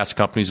oil and gas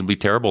companies will be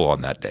terrible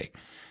on that day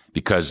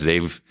because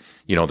they've,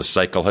 the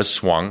cycle has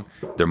swung.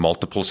 Their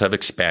multiples have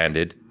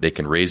expanded. They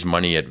can raise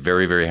money at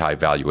very, very high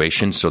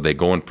valuations. So they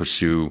go and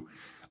pursue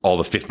all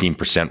the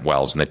 15%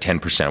 wells and the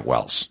 10%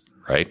 wells,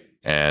 right?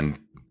 And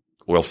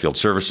oil field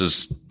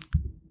services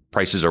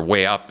prices are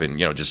way up,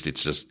 and, it's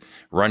just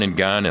run and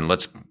gun, and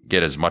let's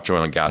get as much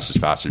oil and gas as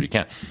fast as we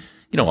can.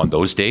 On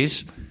those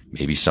days,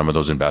 maybe some of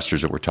those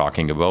investors that we're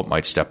talking about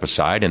might step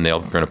aside, and they're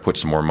going to put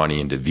some more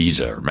money into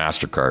Visa or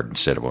MasterCard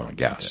instead of oil and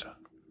gas. Yeah.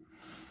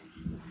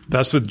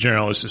 That's what the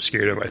generalist is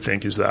scared of, I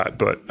think, is that.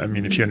 But I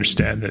mean, if you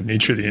understand the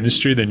nature of the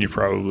industry, then you're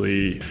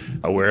probably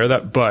aware of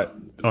that. But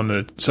on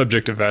the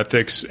subject of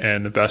ethics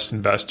and the best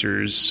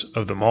investors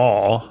of them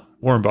all,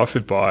 Warren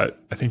Buffett I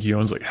think he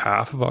owns like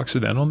half of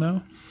Occidental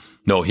now.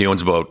 No, he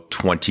owns about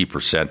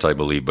 20%, I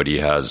believe, but he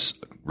has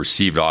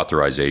received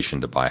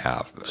authorization to buy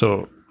half of it.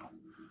 So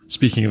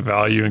speaking of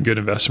value and good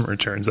investment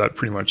returns, that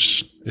pretty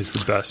much is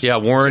the best. Yeah,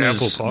 Warren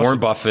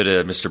Buffett,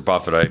 Mr.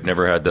 Buffett. I've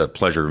never had the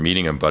pleasure of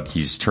meeting him, but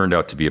he's turned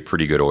out to be a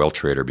pretty good oil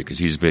trader because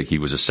he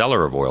was a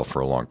seller of oil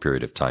for a long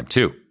period of time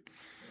too.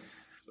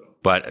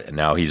 But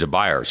now he's a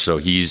buyer. So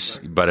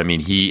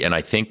and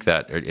I think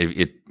that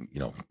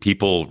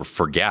people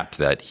forget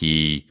that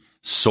he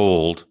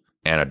sold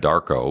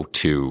Anadarko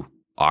to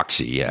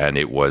Oxy, and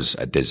it was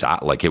a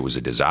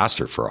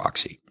disaster for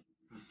Oxy.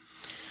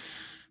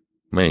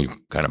 I mean, he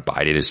kind of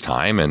bided his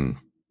time, and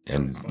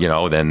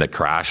then the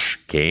crash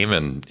came,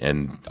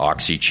 and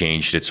Oxy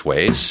changed its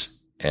ways,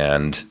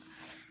 and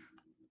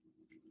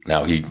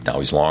now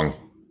he's long.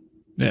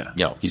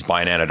 Yeah, he's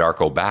buying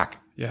Anadarko back.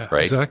 Yeah,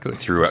 right. Exactly.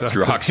 Through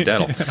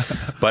Occidental. Yeah.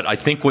 But I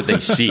think what they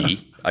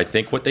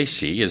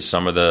see is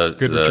some of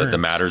the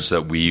matters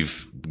that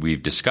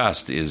we've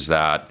discussed is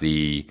that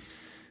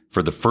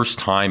for the first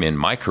time in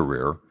my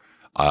career,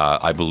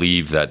 I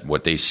believe that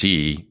what they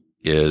see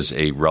is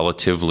a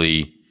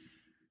relatively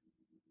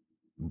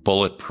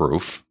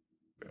bulletproof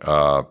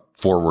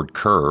forward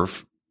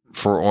curve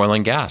for oil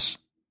and gas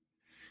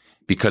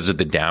because of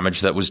the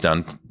damage that was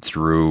done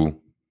through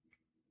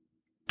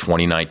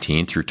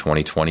 2019 through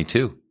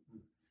 2022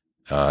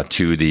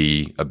 to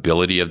the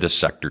ability of this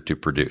sector to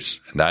produce.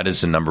 And that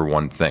is the number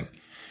one thing.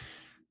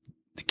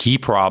 The key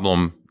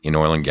problem in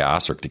oil and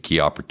gas, or the key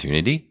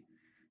opportunity,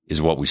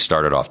 is what we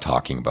started off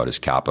talking about, is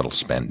capital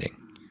spending.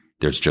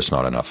 There's just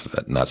not enough of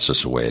it, and that's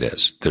just the way it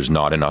is. There's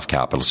not enough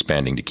capital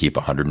spending to keep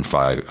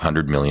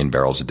 100 million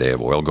barrels a day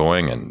of oil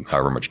going and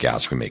however much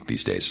gas we make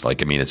these days.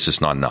 It's just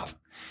not enough.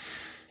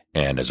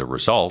 And as a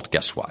result,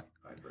 guess what?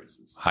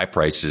 High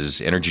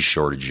prices, energy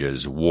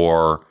shortages,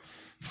 war,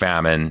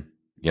 famine,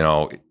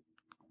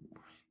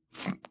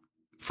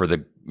 for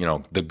the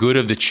good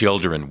of the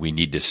children, we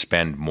need to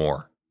spend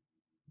more.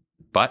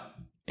 But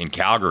in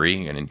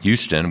Calgary and in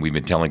Houston, we've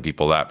been telling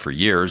people that for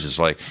years. It's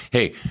like,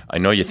 hey, I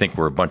know you think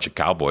we're a bunch of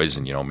cowboys,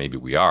 and maybe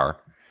we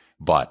are,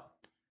 but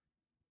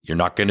you're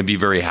not going to be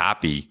very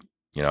happy,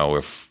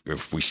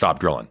 if we stop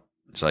drilling.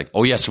 It's like,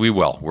 oh yes, we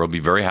will. We'll be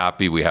very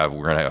happy. We're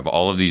going to have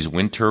all of these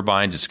wind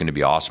turbines. It's going to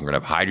be awesome. We're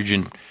going to have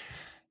hydrogen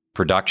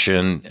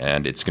production,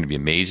 and it's going to be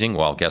amazing.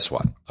 Well, guess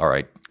what? All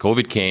right,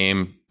 COVID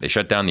came. They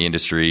shut down the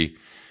industry,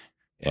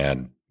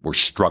 and we're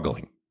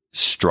struggling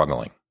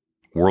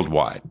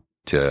worldwide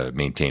to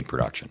maintain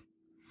production.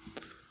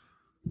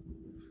 Do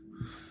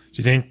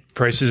you think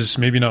prices,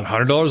 maybe not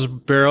 $100 a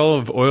barrel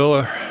of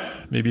oil,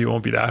 maybe it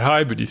won't be that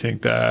high, but do you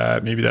think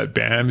that maybe that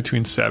band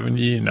between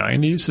 70 and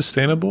 90 is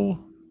sustainable?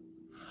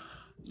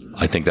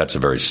 I think that's a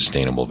very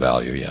sustainable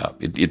value. Yeah.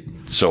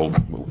 So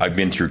I've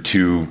been through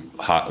two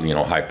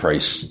high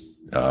price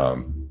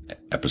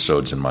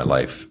episodes in my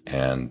life,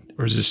 and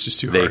or is this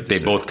just too hard?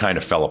 They both kind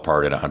of fell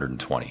apart at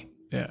 120.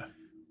 Yeah.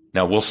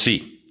 Now we'll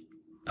see.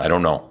 I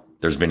don't know.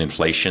 There's been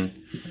inflation.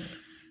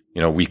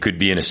 We could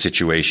be in a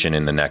situation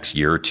in the next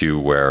year or two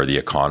where the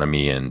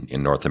economy in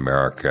North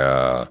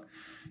America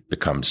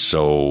becomes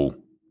so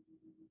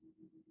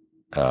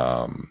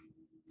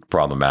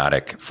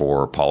problematic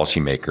for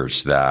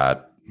policymakers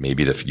that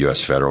maybe the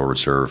U.S. Federal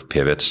Reserve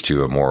pivots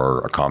to a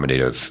more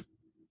accommodative,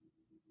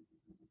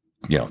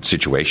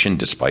 situation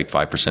despite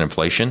 5%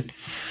 inflation.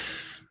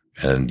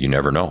 And you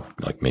never know.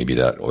 Maybe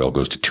that oil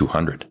goes to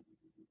 200.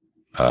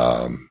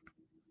 I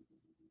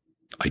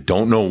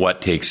don't know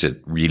what takes it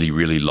really,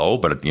 really low,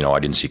 but I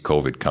didn't see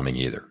COVID coming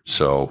either.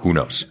 So who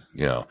knows,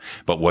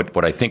 but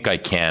what I think I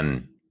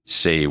can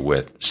say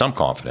with some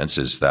confidence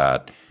is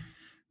that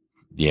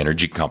the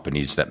energy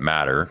companies that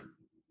matter,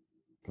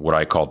 what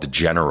I call the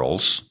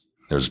generals,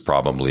 there's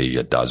probably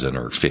a dozen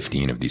or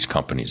 15 of these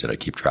companies that I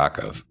keep track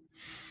of.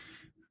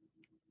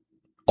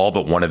 All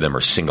but one of them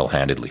are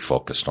single-handedly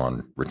focused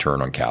on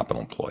return on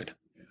capital employed,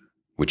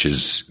 which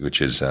is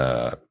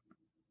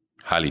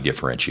highly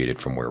differentiated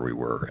from where we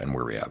were and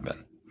where we have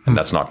been. And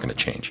that's not going to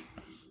change.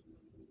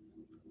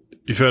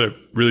 You've had a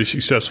really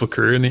successful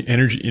career in the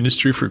energy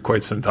industry for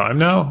quite some time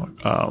now.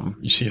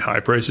 You've seen high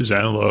prices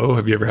and low.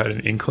 Have you ever had an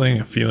inkling,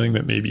 a feeling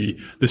that maybe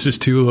this is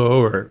too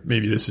low or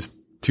maybe this is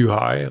too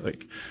high?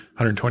 Like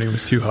 120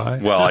 was too high?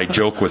 Well, I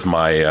joke with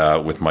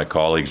my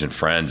colleagues and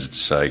friends.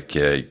 It's like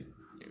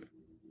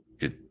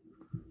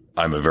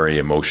I'm a very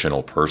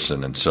emotional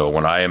person. And so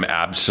when I am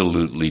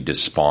absolutely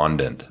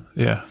despondent,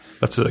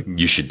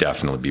 you should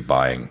definitely be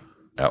buying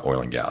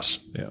oil and gas.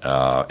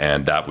 Yeah.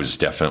 And that was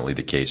definitely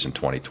the case in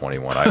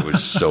 2021. I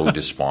was so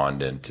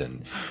despondent.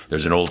 And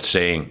there's an old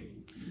saying,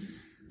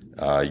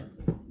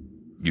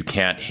 you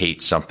can't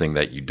hate something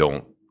that you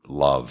don't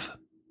love.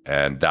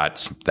 And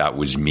that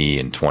was me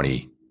in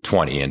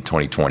 2020 and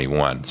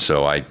 2021.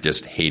 So I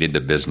just hated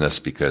the business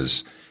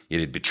because it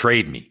had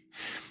betrayed me.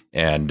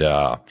 And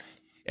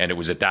it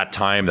was at that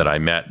time that I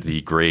met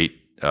the great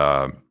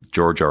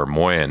George R.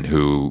 Moyen,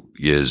 who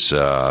is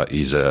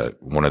he's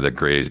one of the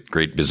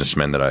great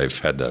businessmen that I've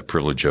had the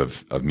privilege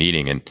of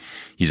meeting, and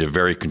he's a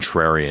very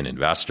contrarian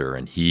investor.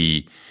 And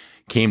he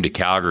came to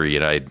Calgary,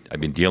 and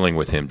I've been dealing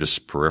with him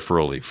just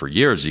peripherally for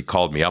years. He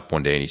called me up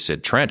one day and he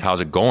said, "Trent,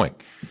 how's it going?"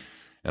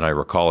 And I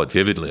recall it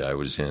vividly. I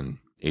was in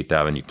 8th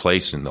Avenue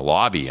Place in the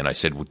lobby, and I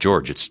said, "Well,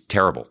 George, it's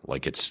terrible.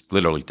 Like it's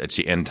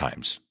the end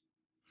times."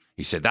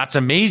 He said, "That's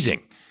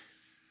amazing.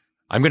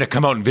 I'm going to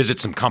come out and visit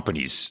some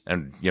companies."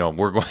 And,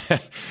 we're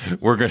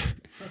going,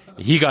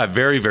 he got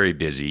very, very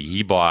busy.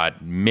 He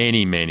bought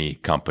many, many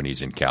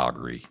companies in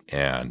Calgary.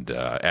 And,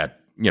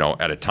 at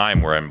a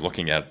time where I'm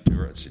looking at,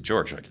 I said,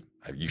 "George, are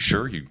you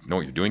sure you know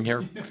what you're doing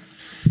here?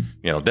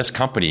 This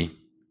company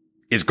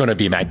is going to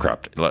be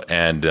bankrupt."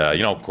 And,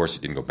 of course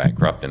it didn't go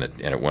bankrupt, and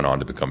it went on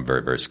to become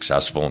very, very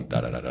successful and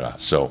da.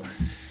 So,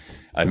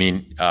 I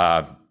mean,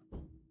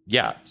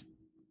 yeah.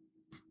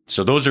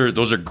 So those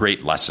are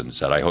great lessons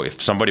that I hope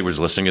if somebody was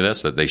listening to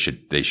this, that they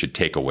should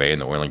take away in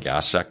the oil and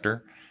gas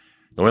sector.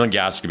 The oil and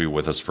gas is going to be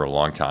with us for a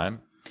long time.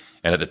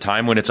 And at the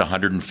time when it's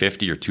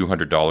 $150 or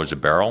 $200 a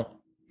barrel,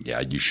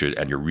 yeah, you should,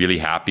 and you're really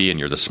happy and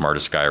you're the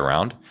smartest guy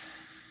around,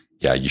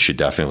 yeah, you should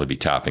definitely be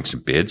tapping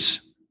some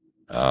bids.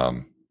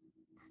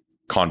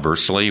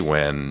 Conversely,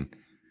 when,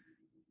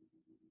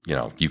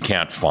 you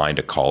can't find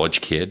a college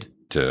kid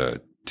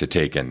to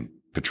take a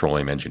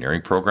petroleum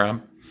engineering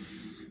program,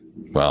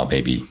 well,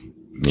 maybe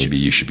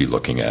you should be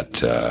looking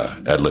at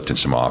lifting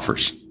some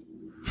offers. Do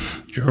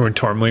you remember when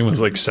Tourmaline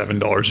was like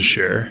 $7 a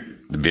share?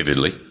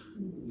 Vividly.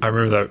 I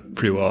remember that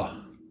pretty well.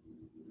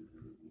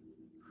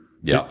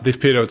 Yeah. They've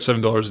paid out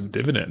 $7 in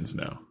dividends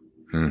now.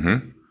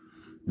 Mm-hmm.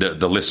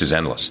 The list is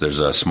endless. There's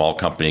a small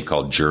company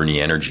called Journey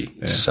Energy.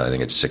 I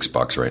think it's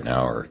 $6 right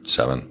now, or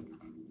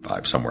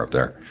 $7.5, somewhere up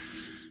there.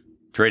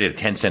 Traded at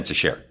 10 cents a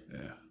share.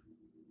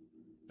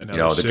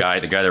 The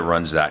guy that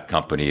runs that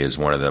company is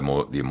one of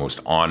the most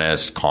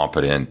honest,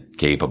 competent,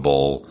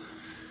 capable,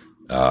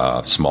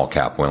 small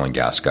cap oil and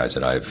gas guys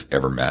that I've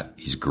ever met.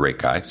 He's a great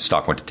guy.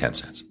 Stock went to 10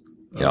 cents.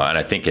 And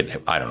I think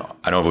I don't know.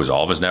 I don't know if it was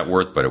all of his net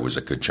worth, but it was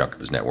a good chunk of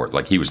his net worth.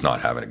 Like he was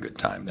not having a good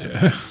time then.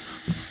 Yeah.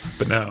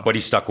 But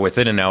he stuck with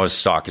it, and now his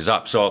stock is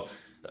up. So,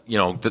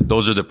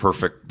 those are the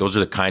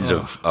kinds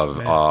of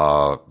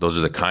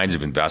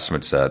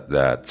investments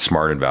that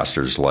smart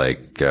investors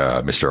like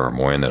Mr. R.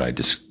 Moyen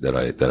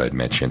that I'd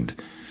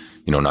mentioned,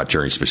 not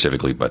Journey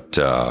specifically, but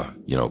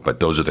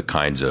those are the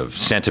kinds of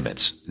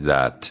sentiments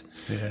that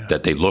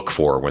they look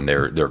for when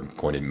they're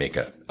going to make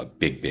a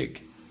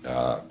big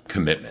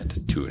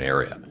commitment to an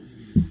area.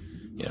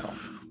 Do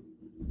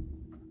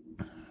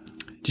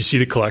you see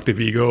the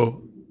collective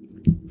ego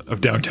of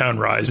downtown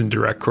rise in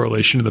direct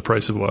correlation to the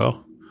price of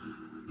oil?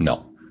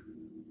 No.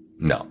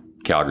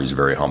 Calgary's a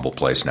very humble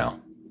place now.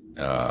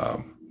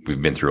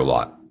 We've been through a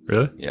lot.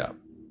 Really? Yeah.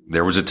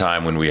 There was a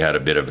time when we had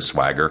a bit of a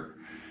swagger,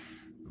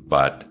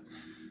 but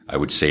I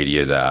would say to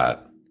you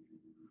that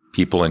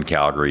people in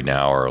Calgary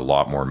now are a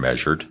lot more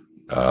measured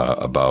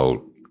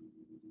about,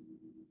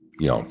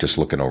 just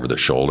looking over the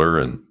shoulder.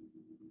 And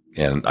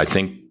I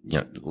think,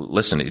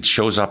 listen, it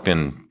shows up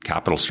in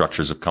capital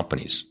structures of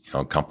companies.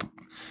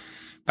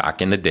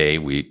 Back in the day,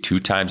 2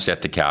 times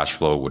debt to cash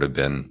flow would have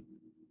been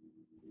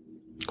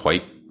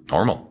quite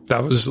normal.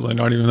 That was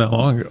not even that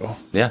long ago.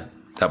 Yeah,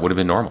 that would have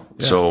been normal.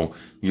 Yeah. So,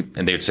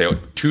 and they would say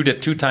 2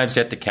 times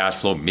debt to cash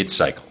flow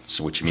mid-cycle,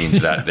 so which means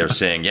that they're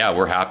saying, yeah,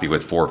 we're happy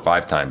with 4 or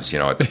 5 times,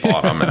 at the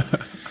bottom,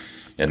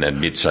 and then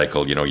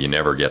mid-cycle, you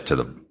never get to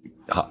the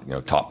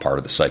top part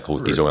of the cycle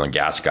with these oil and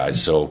gas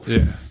guys. So,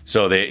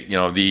 so they,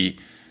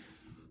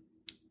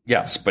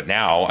 Yes, but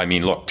now, I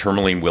mean, look,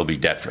 Tourmaline will be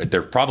debt-free.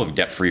 They're probably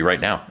debt-free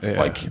right now,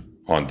 like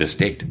on this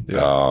date.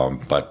 Yeah.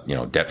 But,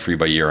 debt-free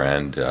by year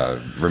end.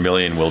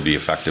 Vermilion will be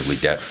effectively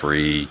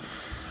debt-free.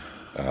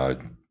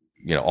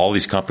 All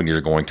these companies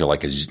are going to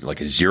like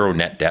a zero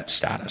net debt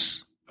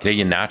status.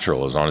 Canadian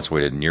Natural is on its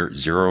way to near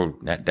zero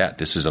net debt.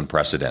 This is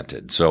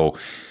unprecedented. So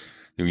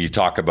when you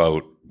talk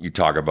about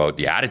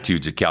the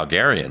attitudes of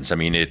Calgarians, I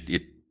mean,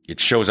 it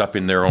shows up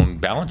in their own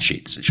balance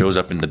sheets. It shows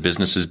up in the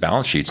business's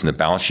balance sheets, and the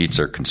balance sheets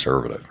are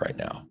conservative right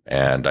now.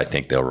 And I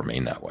think they'll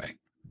remain that way.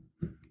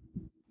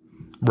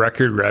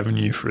 Record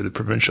revenue for the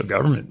provincial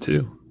government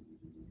too.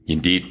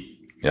 Indeed.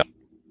 Yeah.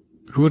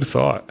 Who would have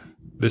thought?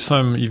 This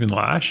time even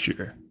last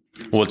year.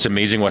 Well, it's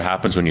amazing what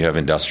happens when you have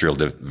industrial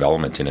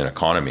development in an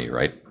economy,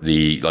 right?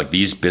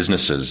 These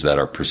businesses that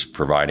are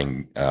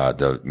providing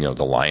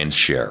the lion's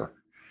share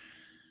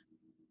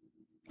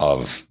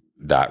of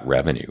that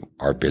revenue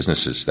are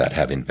businesses that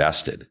have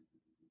invested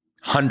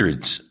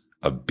hundreds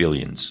of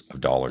billions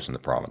of dollars in the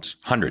province,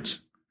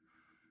 hundreds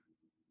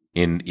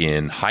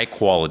in high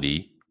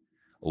quality,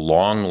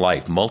 long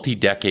life,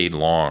 multi-decade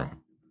long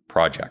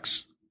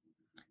projects.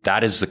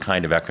 That is the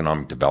kind of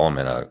economic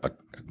development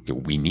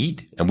we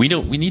need. And we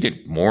need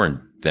it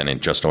more than in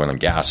just oil and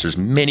gas. There's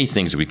many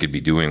things that we could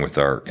be doing with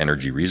our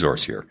energy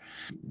resource here.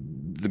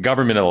 The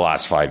government in the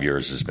last 5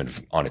 years has been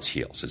on its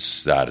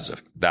heels. That is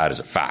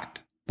a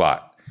fact,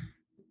 but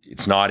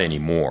it's not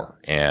anymore.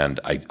 And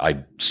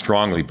I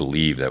strongly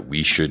believe that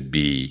we should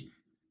be,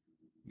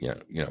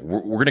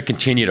 we're going to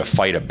continue to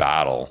fight a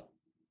battle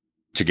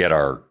to get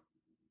our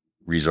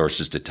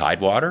resources to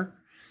Tidewater.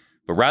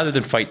 But rather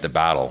than fight the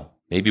battle,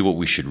 maybe what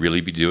we should really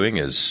be doing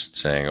is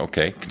saying,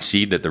 okay,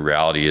 concede that the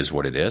reality is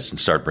what it is and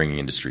start bringing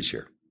industries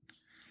here.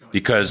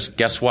 Because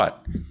guess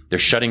what? They're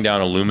shutting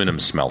down aluminum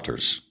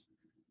smelters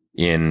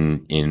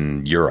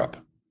in Europe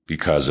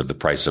because of the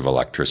price of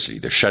electricity.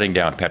 They're shutting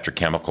down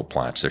petrochemical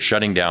plants. They're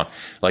shutting down,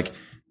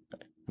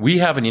 we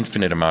have an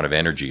infinite amount of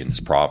energy in this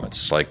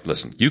province.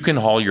 Listen, you can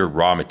haul your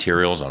raw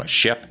materials on a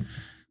ship,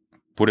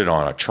 put it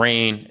on a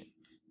train,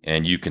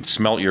 and you can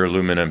smelt your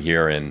aluminum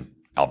here in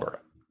Alberta.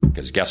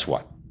 Because guess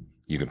what?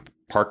 You can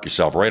park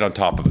yourself right on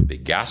top of a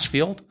big gas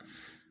field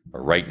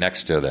or right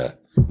next to the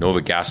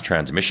Nova gas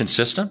transmission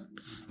system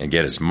and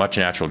get as much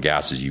natural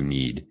gas as you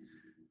need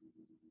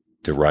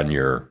to run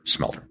your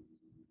smelter.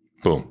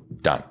 Boom,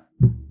 done.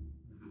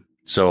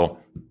 So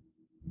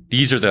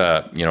these are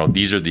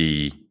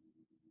the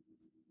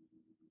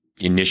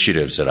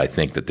initiatives that I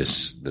think that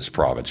this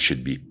province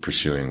should be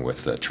pursuing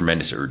with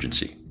tremendous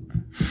urgency.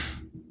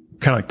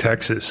 Kind of like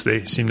Texas,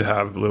 they seem to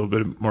have a little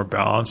bit more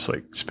balance,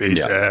 like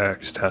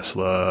SpaceX,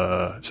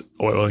 Tesla,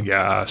 oil and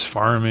gas,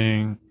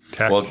 farming,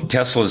 tech. Well,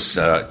 Tesla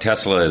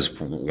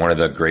is one of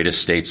the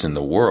greatest states in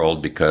the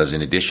world because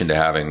in addition to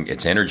having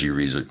its energy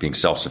resource being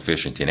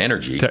self-sufficient in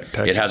energy,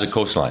 it has a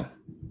coastline.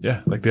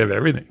 Yeah, they have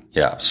everything.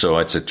 Yeah, so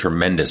it's a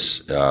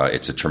tremendous,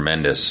 it's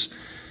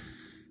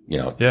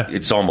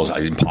almost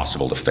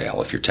impossible to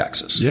fail if you're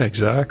Texas. Yeah,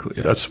 exactly.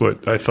 Yeah. That's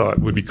what I thought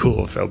would be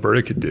cool if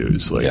Alberta could do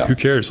is who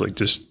cares?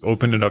 Just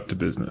open it up to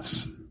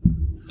business.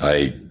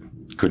 I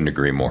couldn't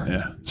agree more.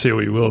 Yeah. Say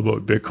what you will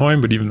about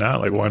Bitcoin, but even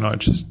that, why not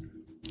just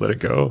let it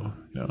go?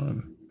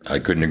 I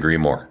couldn't agree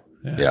more.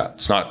 Yeah.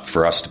 It's not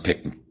for us to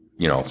pick, pick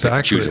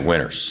and choose the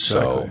winners.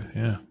 Exactly. So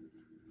yeah.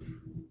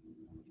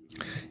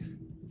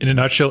 In a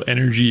nutshell,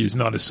 energy is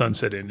not a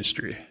sunset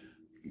industry.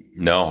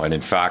 No, and in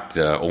fact,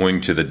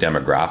 owing to the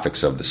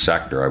demographics of the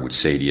sector, I would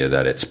say to you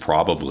that it's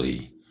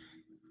probably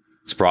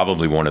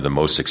one of the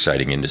most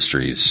exciting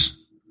industries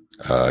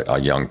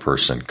a young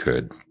person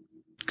could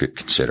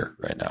consider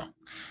right now.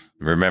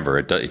 Remember,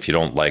 if you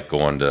don't like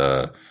going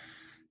to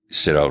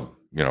sit out,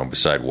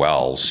 beside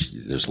wells,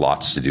 there's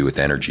lots to do with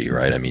energy,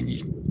 right? I mean,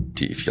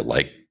 if you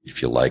like,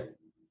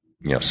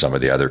 some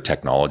of the other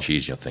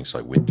technologies, things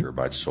like wind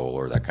turbines,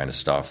 solar, that kind of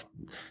stuff,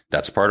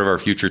 that's part of our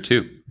future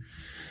too.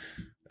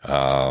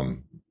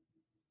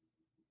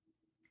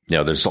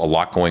 There's a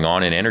lot going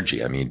on in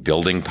energy. I mean,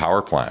 building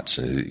power plants,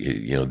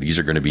 these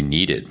are going to be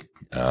needed.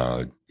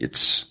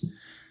 It's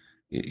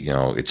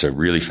a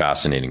really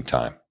fascinating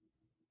time.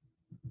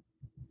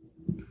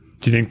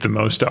 Do you think the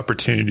most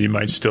opportunity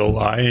might still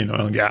lie in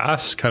oil and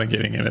gas, kind of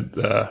getting in at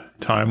the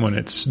time when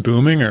it's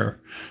booming, or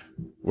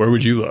where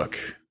would you look?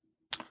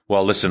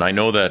 Well, listen, I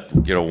know that,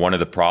 one of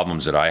the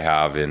problems that I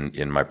have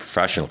in my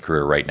professional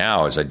career right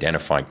now is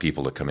identifying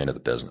people to come into the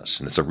business.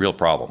 And it's a real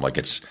problem.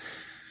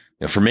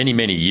 For many,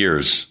 many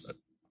years,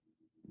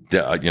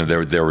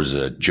 there was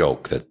a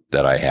joke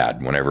that I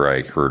had whenever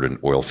I heard an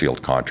oil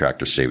field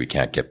contractor say we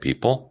can't get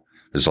people.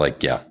 It's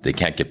they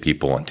can't get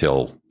people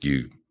until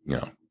you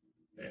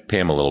pay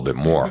them a little bit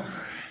more.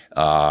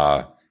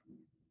 But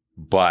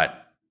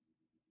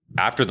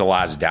after the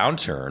last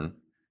downturn,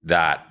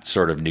 that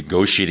sort of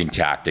negotiating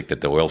tactic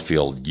that the oil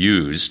field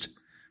used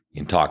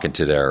in talking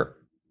to their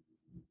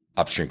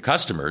upstream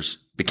customers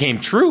became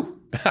true.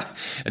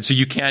 And so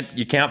you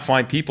can't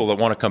find people that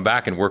want to come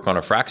back and work on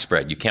a frac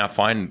spread. You can't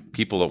find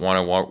people that want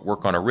to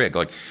work on a rig.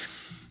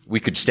 We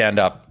could stand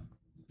up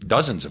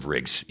dozens of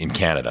rigs in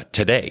Canada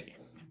today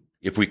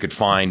if we could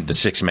find the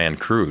 6-man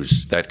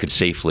crews that could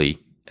safely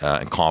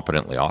and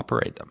competently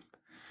operate them.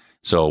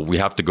 So we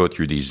have to go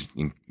through these,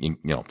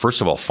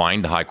 first of all,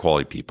 find the high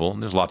quality people,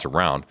 and there's lots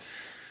around,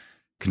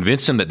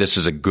 convince them that this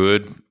is a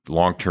good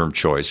long-term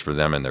choice for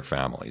them and their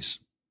families,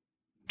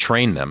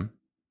 train them,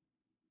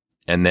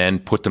 and then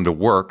put them to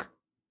work,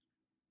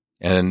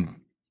 and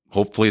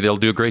hopefully they'll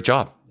do a great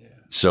job. Yeah.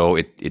 So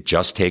it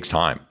just takes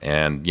time.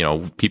 And,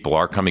 people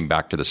are coming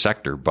back to the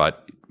sector,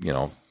 but,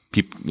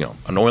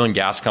 an oil and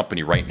gas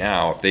company right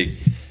now, if they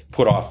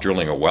put off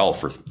drilling a well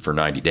for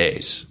 90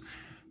 days,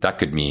 that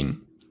could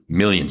mean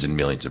millions and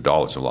millions of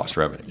dollars of lost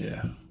revenue.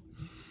 Yeah.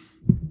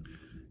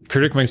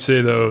 Critic might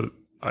say, though,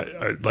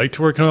 I'd like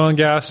to work in oil and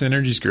gas.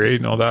 Energy's great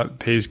and all that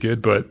pays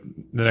good, but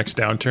the next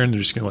downturn, they're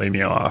just going to lay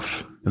me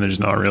off. And there's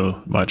not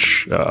real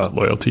much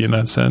loyalty in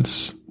that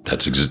sense.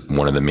 That's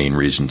one of the main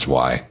reasons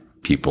why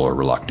people are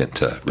reluctant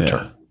to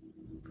return. Yeah.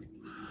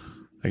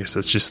 I guess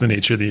that's just the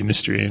nature of the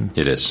industry and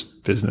it is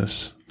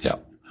business. Yeah.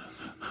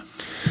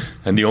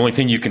 And the only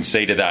thing you can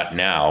say to that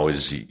now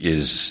is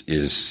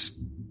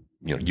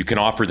you can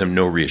offer them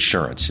no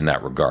reassurance in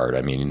that regard.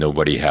 I mean,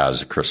 nobody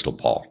has a crystal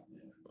ball.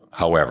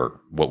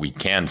 However, what we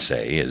can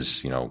say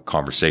is,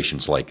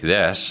 conversations like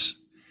this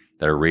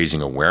that are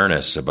raising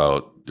awareness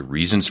about the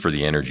reasons for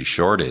the energy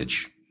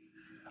shortage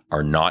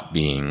are not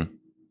being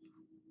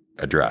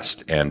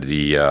addressed. And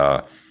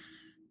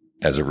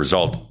as a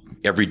result,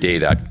 every day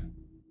that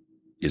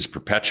is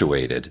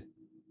perpetuated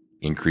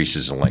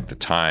increases in length of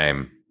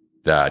time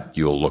that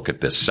you'll look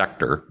at this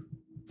sector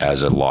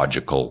as a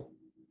logical,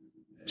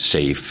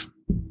 safe,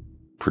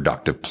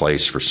 productive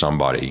place for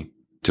somebody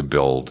to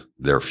build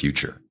their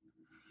future.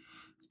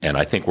 And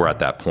I think we're at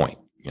that point.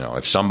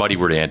 If somebody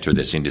were to enter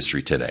this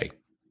industry today,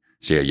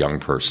 say a young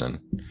person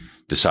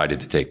decided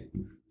to take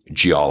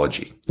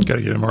geology. Got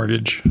to get a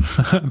mortgage,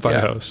 buy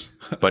a house.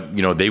 But,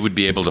 they would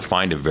be able to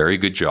find a very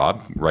good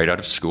job right out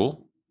of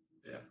school.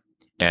 Yeah.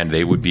 And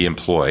they would be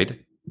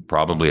employed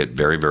probably at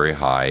very, very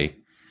high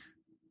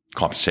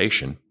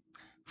compensation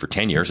for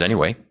 10 years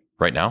anyway,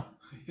 right now.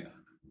 Yeah.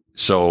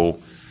 So,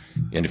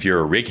 and if you're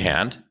a rig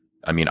hand,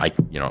 I mean,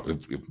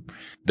 if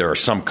there are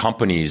some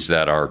companies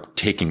that are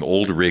taking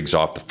old rigs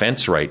off the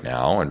fence right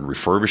now and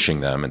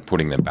refurbishing them and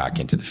putting them back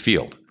into the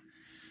field.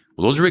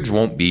 Well, those rigs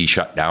won't be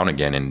shut down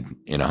again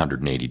in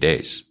 180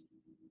 days.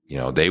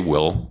 They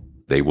will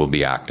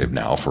be active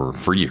now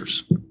for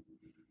years.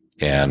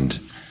 And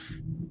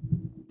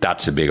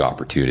that's a big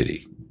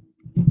opportunity,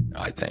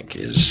 I think,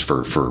 is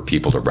for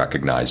people to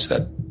recognize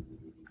that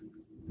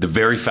the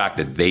very fact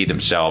that they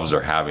themselves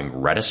are having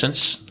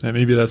reticence. And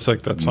maybe that's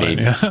like that sign.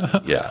 Maybe,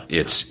 yeah.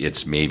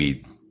 It's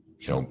maybe,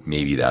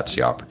 maybe that's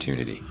the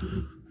opportunity.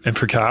 And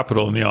for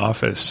capital in the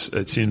office,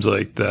 it seems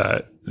like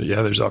that,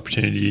 yeah, there's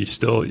opportunity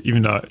still,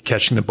 even not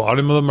catching the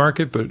bottom of the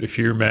market, but if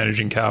you're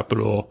managing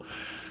capital,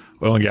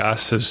 oil and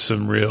gas has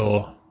some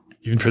real,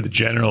 even for the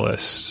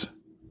generalists,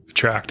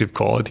 attractive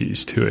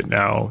qualities to it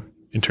now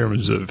in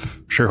terms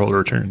of shareholder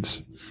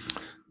returns.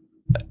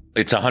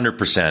 It's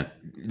 100%.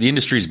 The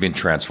industry has been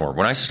transformed.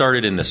 When I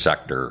started in the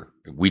sector,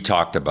 we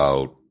talked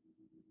about,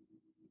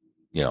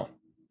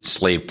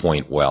 Slave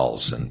Point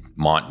wells and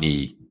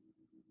Montney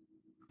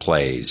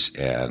plays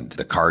and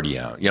the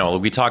Cardium.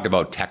 We talked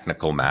about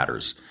technical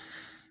matters.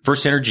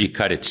 FirstEnergy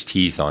cut its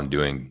teeth on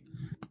doing,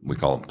 we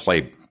call them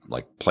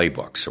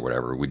playbooks or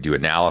whatever. We do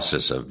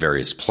analysis of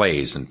various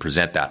plays and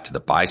present that to the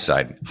buy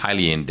side,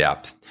 highly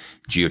in-depth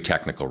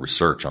geotechnical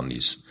research on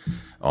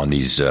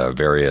these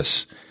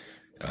various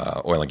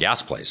oil and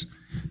gas plays.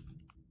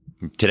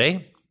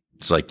 Today,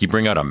 it's like you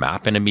bring out a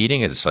map in a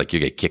meeting, and it's like you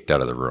get kicked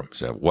out of the room.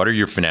 So, what are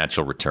your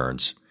financial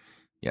returns?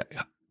 Yeah,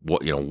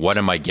 what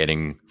am I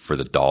getting for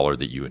the dollar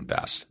that you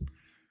invest?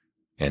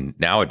 And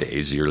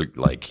nowadays, you're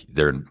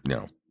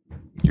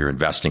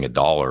investing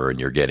 $1 and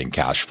you're getting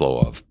cash flow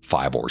of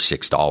 $5 or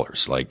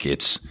 $6. Like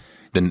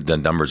the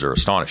numbers are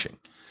astonishing.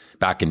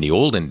 Back in the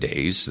olden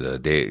days,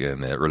 in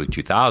the early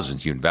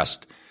 2000s, you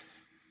invest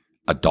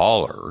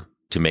 $1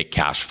 to make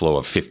cash flow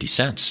of 50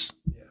 cents.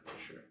 Yeah, for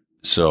sure.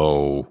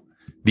 So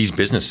these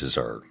businesses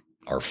are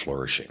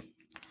flourishing.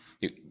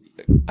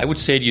 I would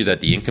say to you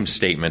that the income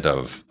statement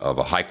of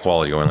a high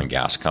quality oil and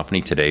gas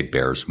company today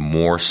bears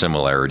more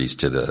similarities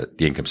to the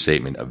income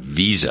statement of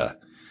Visa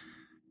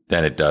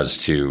than it does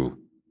to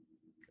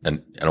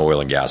an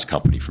oil and gas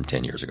company from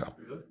 10 years ago.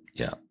 Really?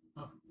 Yeah.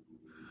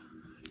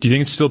 Do you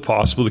think it's still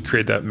possible to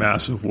create that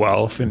massive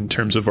wealth in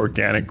terms of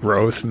organic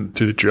growth and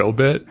through the drill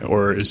bit?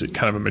 Or is it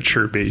kind of a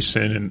mature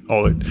basin and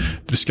all the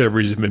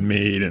discoveries have been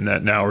made and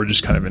that now we're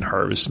just kind of in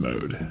harvest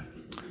mode?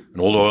 An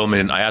old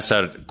oilman, I asked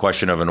that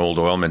question of an old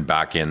oilman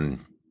back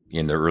in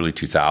the early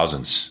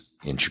 2000s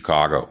in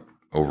Chicago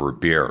over a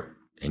beer.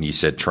 And he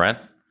said, Trent,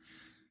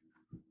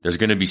 there's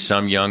going to be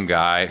some young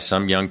guy,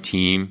 some young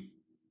team,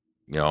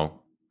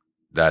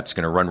 that's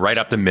going to run right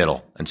up the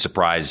middle and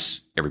surprise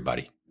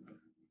everybody.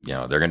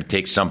 They're going to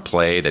take some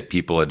play that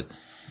people had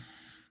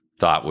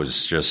thought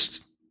was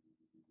just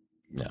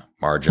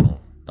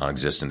marginal,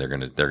 non-existent. They're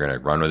going to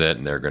run with it,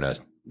 and they're going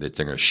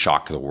to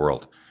shock the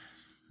world.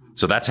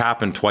 So that's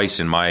happened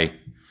twice in my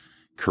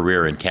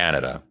career in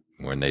Canada,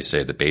 when they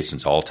say the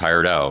basin's all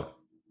tired out,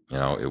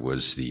 it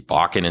was the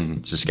Bakken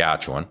in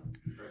Saskatchewan,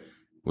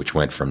 which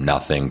went from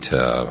nothing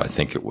to, I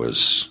think it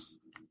was,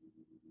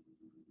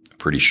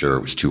 pretty sure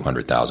it was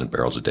 200,000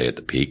 barrels a day at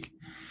the peak.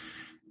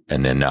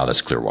 And then now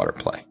this Clearwater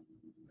play.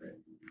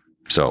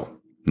 So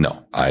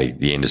no,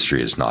 the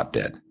industry is not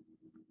dead.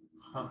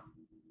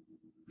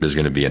 There's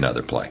going to be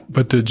another play.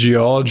 But the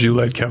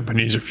geology-led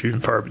companies are few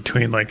and far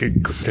between, like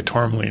a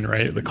tourmaline,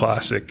 right? The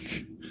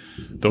classic.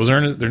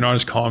 They're not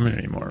as common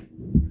anymore.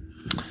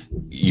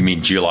 You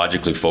mean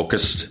geologically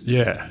focused?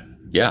 Yeah.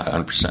 Yeah,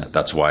 100%.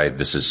 That's why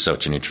this is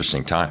such an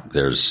interesting time.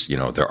 There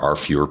are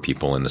fewer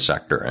people in the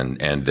sector,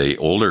 and the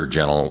older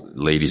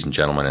ladies and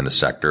gentlemen in the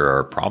sector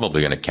are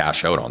probably going to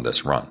cash out on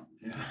this run.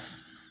 Yeah.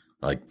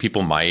 Like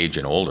people my age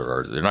and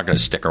older they're not going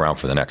to stick around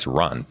for the next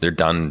run. They're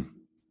done,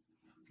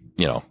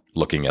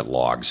 looking at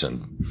logs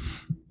and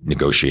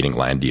negotiating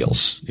land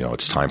deals.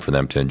 It's time for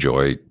them to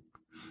enjoy,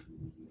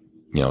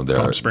 their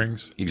Palm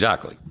Springs.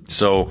 Exactly.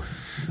 So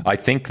I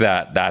think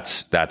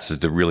that's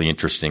the really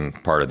interesting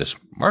part of this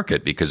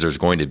market, because there's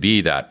going to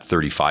be that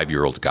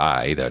 35-year-old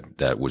guy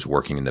that was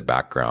working in the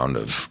background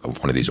of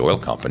one of these oil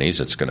companies.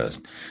 That's going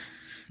to,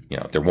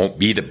 there won't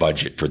be the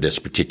budget for this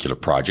particular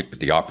project, but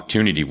the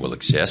opportunity will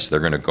exist. They're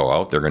going to go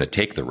out. They're going to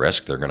take the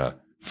risk. They're going to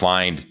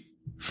find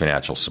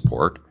financial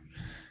support,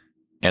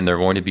 and they're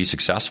going to be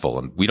successful.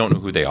 And we don't know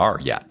who they are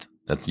yet.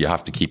 You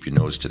have to keep your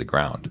nose to the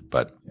ground.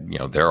 But,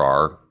 there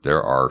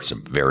are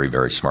some very,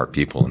 very smart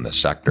people in this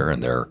sector,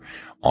 and they're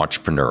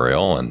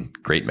entrepreneurial and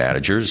great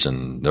managers,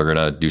 and they're going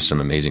to do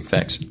some amazing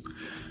things.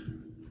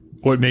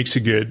 What makes a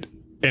good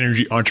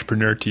energy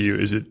entrepreneur to you?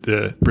 Is it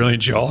the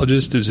brilliant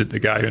geologist? Is it the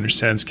guy who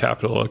understands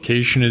capital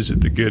allocation? Is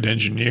it the good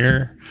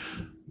engineer?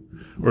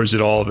 Or is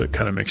it all of it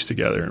kind of mixed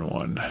together in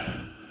one?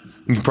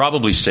 You can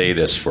probably say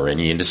this for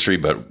any industry,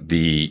 but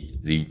the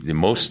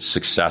most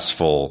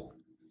successful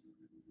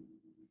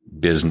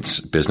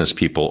business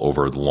people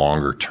over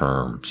longer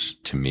terms,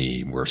 to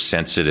me, were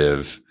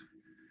sensitive.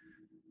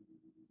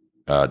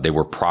 They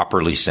were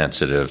properly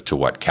sensitive to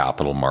what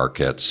capital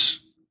markets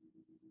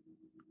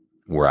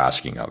were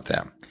asking of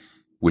them,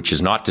 which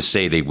is not to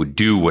say they would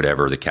do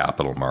whatever the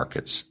capital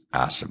markets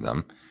asked of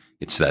them.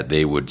 It's that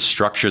they would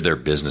structure their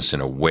business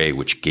in a way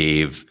which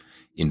gave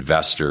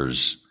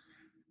investors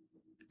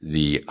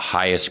the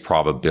highest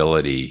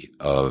probability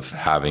of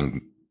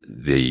having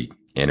the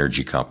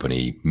energy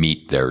company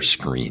meet their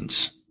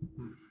screens.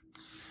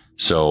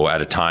 So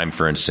at a time,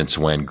 for instance,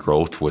 when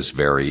growth was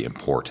very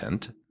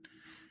important,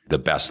 the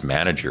best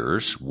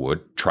managers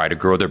would try to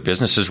grow their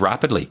businesses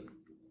rapidly.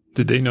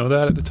 Did they know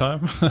that at the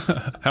time?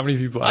 How many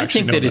people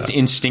actually know that? I think that it's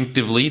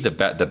instinctively the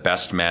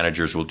best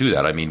managers will do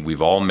that. I mean,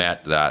 we've all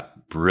met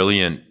that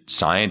brilliant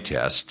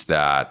scientist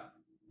that,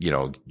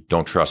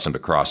 don't trust them to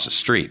cross the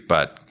street,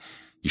 but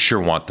you sure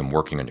want them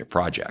working on your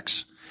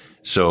projects.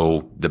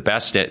 So the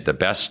best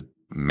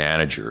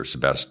managers, the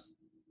best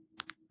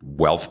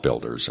wealth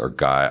builders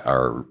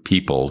are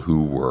people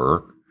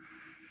who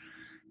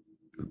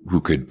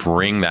could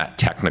bring that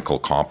technical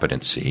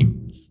competency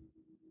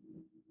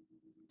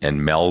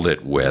and meld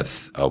it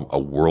with a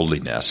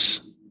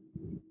worldliness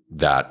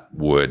that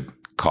would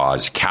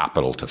cause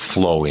capital to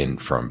flow in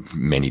from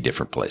many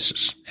different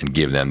places and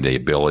give them the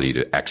ability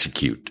to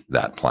execute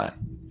that plan.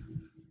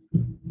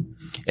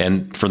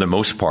 And for the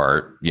most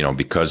part,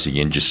 because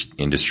the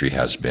industry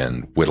has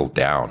been whittled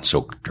down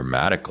so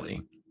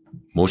dramatically,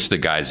 most of the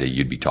guys that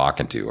you'd be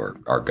talking to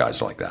are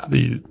guys like that.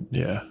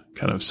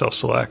 Kind of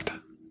self-select.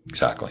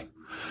 Exactly.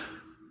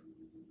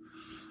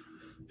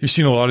 You've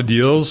seen a lot of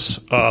deals,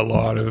 a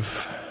lot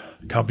of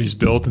companies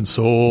built and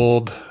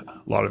sold,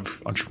 a lot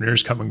of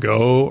entrepreneurs come and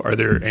go. Are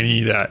there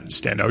any that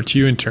stand out to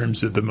you in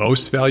terms of the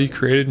most value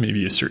created?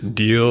 Maybe a certain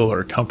deal or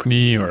a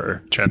company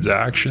or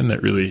transaction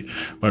that really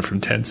went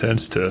from 10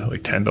 cents to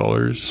like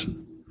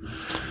 $10?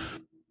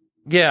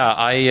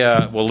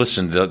 Yeah, well,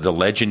 listen, the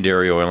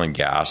legendary oil and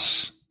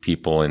gas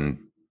people in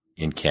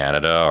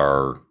Canada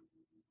are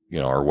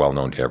well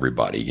known to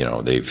everybody.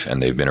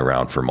 They've been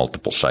around for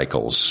multiple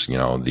cycles.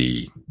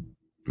 The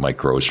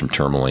Mike Rose from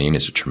Tourmaline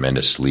is a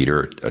tremendous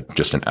leader,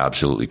 just an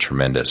absolutely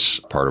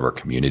tremendous part of our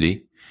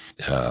community.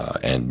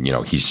 And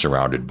he's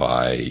surrounded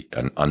by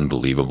an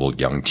unbelievable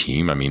young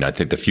team. I mean, I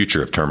think the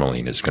future of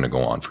Tourmaline is going to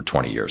go on for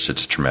 20 years.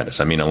 It's tremendous.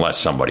 I mean, unless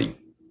somebody,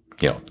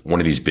 one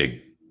of these big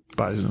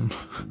buys them,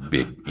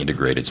 big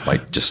integrateds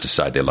might just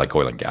decide they like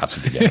oil and gas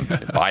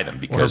and buy them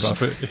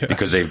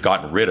because they've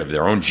gotten rid of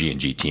their own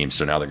G&G team.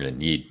 So now they're going to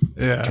need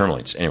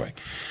Tourmalines. Anyway.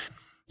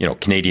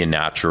 Canadian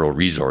Natural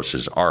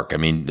Resources, ARC. I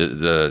mean,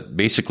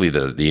 basically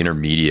the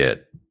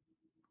intermediate,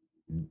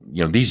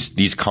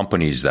 these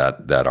companies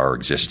that are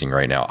existing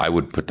right now, I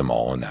would put them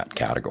all in that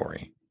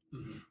category.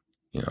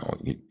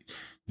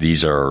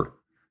 These are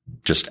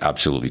just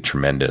absolutely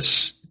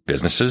tremendous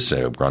businesses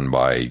run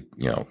by,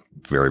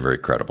 very, very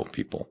credible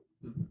people.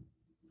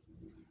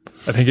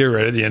 I think I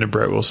read at the end of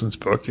Brett Wilson's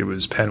book, it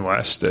was Penn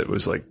West that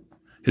was like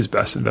his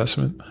best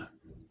investment. Do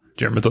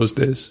you remember those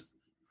days?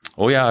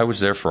 Oh yeah, I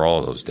was there for all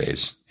of those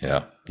days.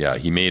 Yeah.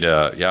 He made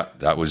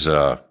that was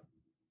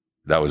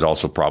that was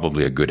also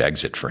probably a good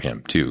exit for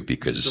him too,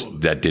 because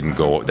that didn't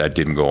go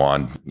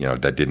on,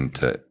 that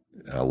didn't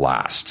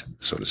last,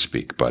 so to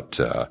speak. But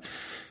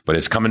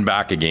it's coming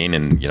back again,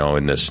 and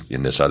in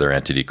this other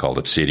entity called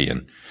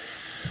Obsidian,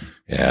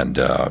 and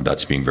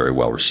that's being very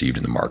well received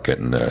in the market,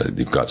 and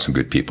they've got some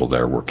good people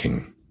there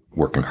working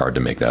hard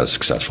to make that a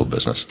successful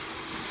business.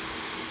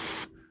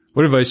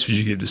 What advice would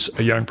you give to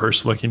a young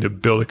person looking to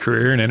build a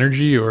career in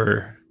energy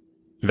or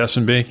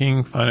investment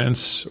banking,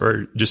 finance,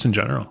 or just in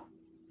general?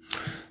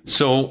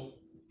 So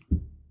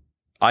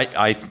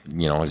I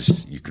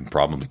as you can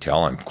probably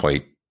tell, I'm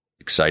quite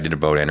excited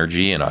about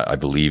energy, and I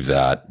believe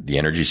that the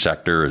energy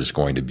sector is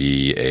going to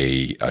be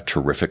a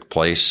terrific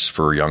place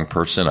for a young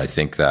person. I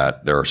think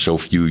that there are so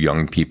few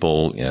young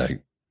people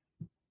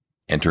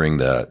entering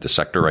the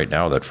sector right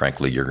now that,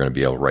 frankly, you're going to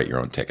be able to write your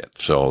own ticket.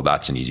 So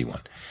that's an easy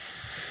one.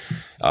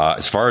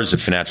 As far as the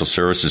financial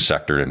services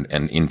sector,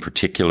 and in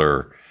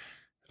particular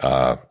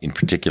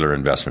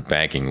investment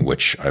banking,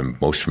 which I'm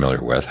most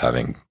familiar with,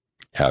 having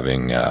had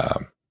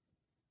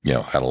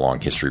a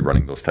long history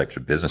running those types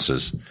of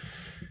businesses,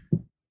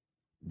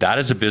 that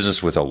is a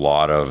business with a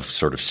lot of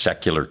sort of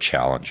secular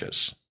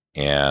challenges,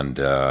 and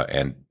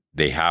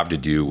they have to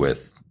do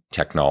with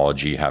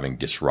technology having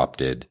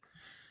disrupted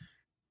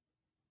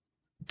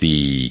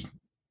the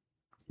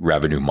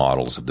revenue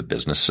models of the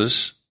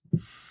businesses.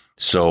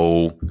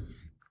 So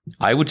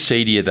I would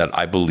say to you that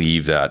I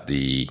believe that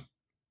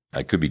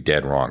I could be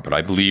dead wrong, but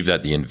I believe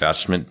that the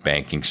investment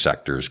banking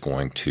sector is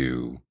going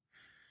to,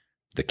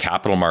 the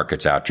capital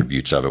markets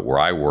attributes of it where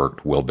I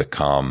worked will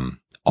become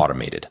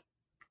automated,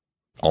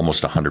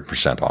 almost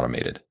 100%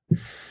 automated.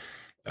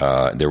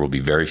 There will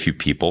be very few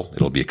people.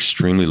 It'll be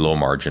extremely low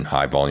margin,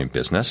 high volume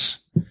business.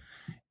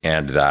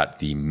 And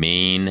that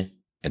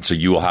and so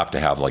you will have to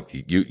have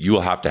you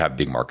will have to have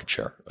big market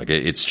share. Like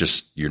it's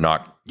just, you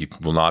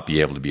will not be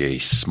able to be a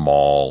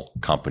small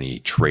company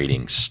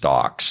trading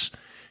stocks,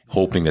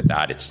 hoping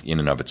that it's in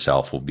and of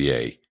itself will be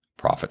a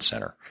profit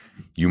center.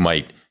 You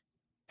might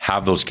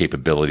have those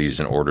capabilities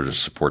in order to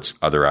support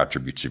other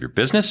attributes of your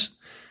business,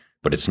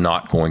 but it's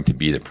not going to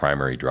be the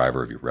primary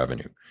driver of your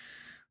revenue.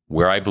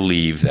 Where I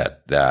believe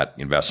that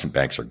investment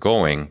banks are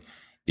going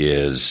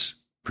is,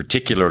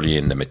 particularly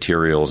in the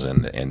materials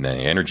and the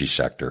energy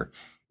sector,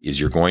 is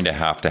you're going to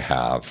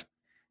have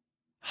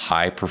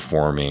high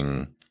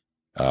performing,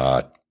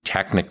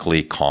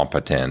 technically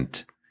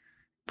competent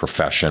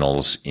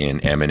professionals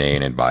in M&A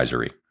and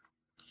advisory.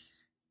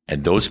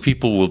 And those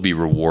people will be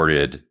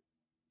rewarded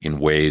in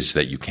ways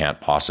that you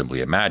can't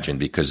possibly imagine,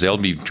 because they'll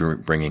be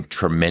bringing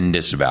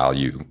tremendous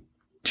value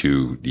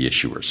to the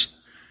issuers.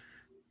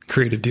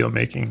 Creative deal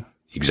making.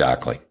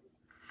 Exactly.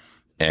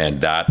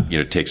 And that,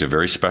 takes a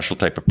very special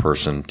type of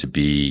person to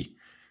be,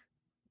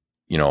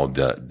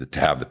 to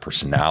have the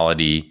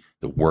personality,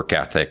 the work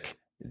ethic,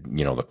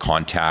 the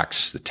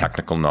contacts, the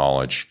technical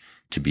knowledge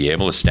to be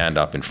able to stand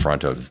up in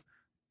front of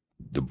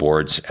the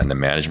boards and the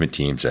management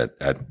teams at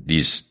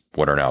these,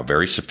 what are now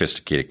very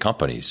sophisticated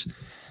companies,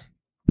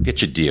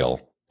 pitch a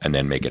deal and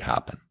then make it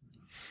happen.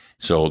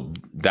 So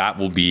that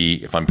will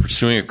be, if I'm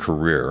pursuing a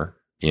career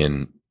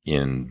in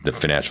the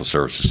financial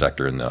services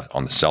sector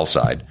on the sell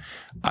side,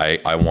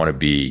 I want to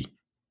be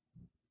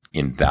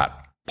in that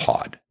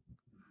pod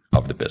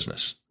of the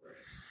business.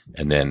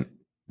 And then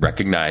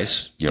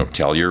recognize,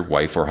 tell your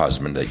wife or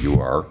husband that you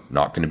are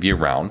not going to be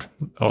around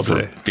all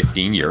for day.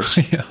 15 years.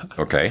 Yeah.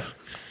 Okay.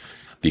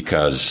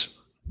 Because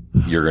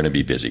you're going to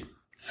be busy.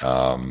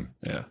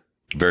 Yeah.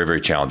 Very,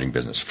 very challenging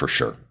business for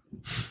sure.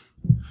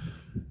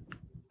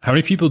 How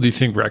many people do you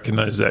think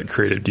recognize that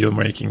creative deal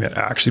making that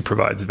actually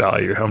provides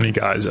value? How many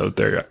guys out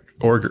there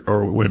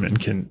or women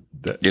can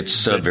that?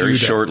 It's a very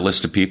short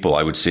list of people.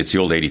 I would say it's the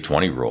old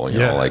 80-20 rule. You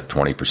know, like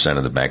 20%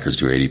 of the bankers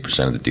do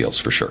 80% of the deals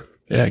for sure.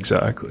 Yeah,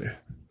 exactly.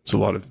 There's a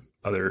lot of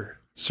other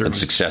And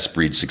success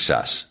breeds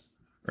success.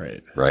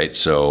 Right. Right.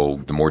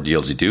 So the more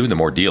deals you do, the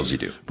more deals you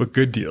do. But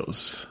good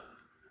deals,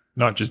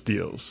 not just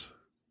deals.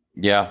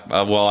 Yeah.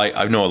 Well,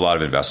 I know a lot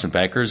of investment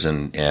bankers,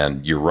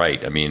 and you're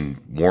right. I mean,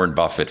 Warren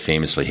Buffett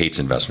famously hates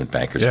investment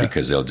bankers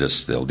because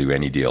they'll do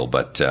any deal.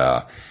 But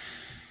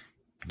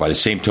by the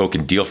same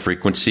token, deal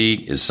frequency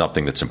is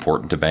something that's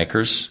important to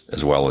bankers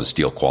as well as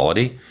deal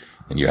quality.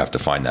 And you have to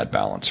find that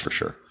balance for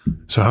sure.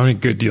 So how many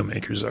good deal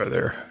makers are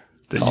there?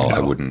 I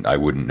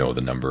wouldn't know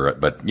the number,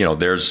 but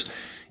there's,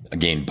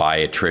 again, by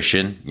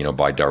attrition,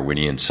 by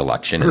Darwinian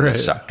selection in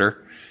this sector.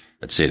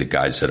 I'd say the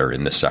guys that are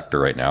in this sector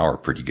right now are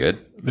pretty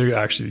good. They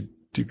actually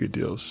do good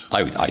deals.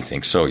 I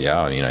think so. Yeah.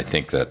 I mean, I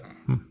think that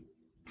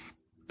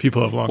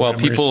people have long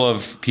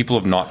memories. people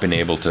have not been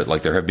able to,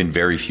 there have been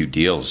very few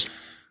deals.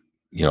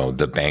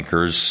 The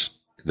bankers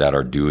that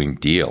are doing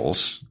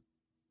deals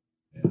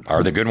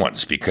are the good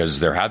ones because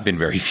there have been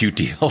very few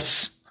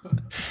deals.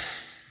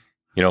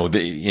 In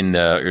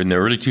the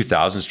early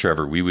 2000s,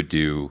 Trevor, we would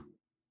do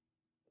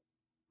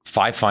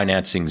 5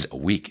 financings a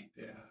week.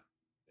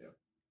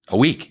 A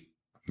week.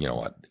 You know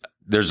what?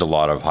 There's a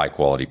lot of high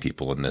quality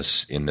people in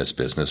this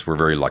business. We're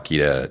very lucky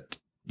to,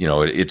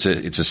 it's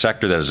a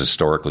sector that has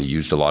historically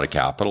used a lot of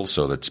capital.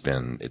 So it's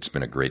been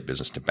a great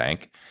business to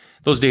bank.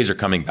 Those days are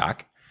coming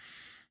back.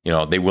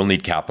 They will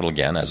need capital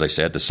again. As I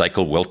said, the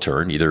cycle will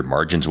turn. Either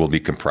margins will be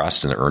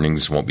compressed and the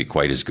earnings won't be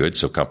quite as good.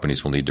 So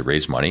companies will need to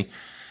raise money.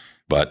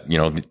 But,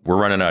 we're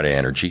running out of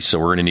energy. So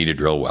we're going to need to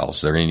drill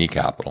wells. They're going to need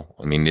capital.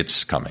 I mean,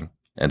 it's coming.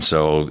 And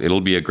so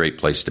it'll be a great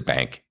place to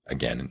bank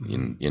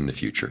again in the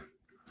future.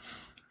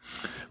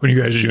 When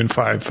you guys are doing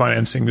 5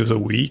 financings a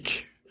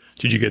week,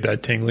 did you get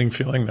that tingling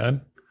feeling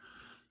then?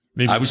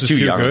 Maybe I was too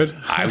young. Good?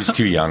 I was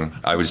too young.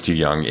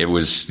 It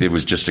was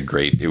just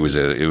it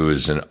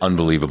was an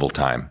unbelievable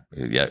time.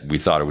 Yeah, we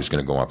thought it was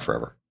going to go on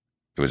forever.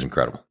 It was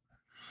incredible.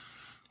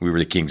 We were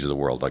the kings of the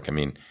world.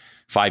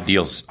 5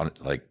 deals.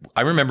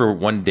 I remember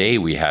one day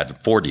we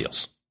had 4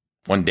 deals.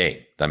 One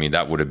day. I mean,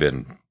 that would have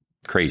been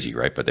crazy,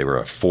 right? But they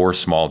were 4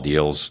 small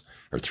deals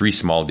or 3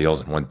 small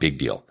deals and 1 big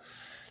deal.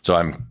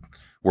 So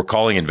we're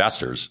calling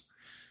investors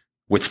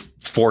with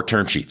 4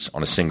 term sheets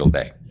on a single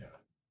day.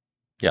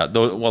 Yeah,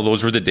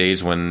 those were the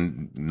days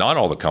when not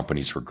all the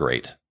companies were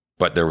great,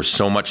 but there was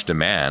so much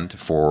demand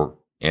for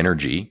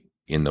energy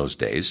in those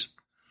days.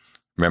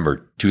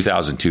 Remember,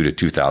 2002 to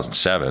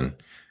 2007,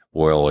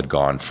 oil had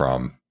gone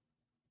from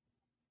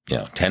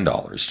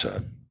 $10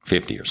 to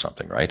 $50 or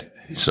something, right?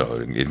 So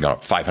it had gone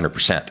up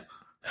 500%.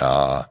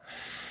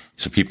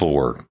 So people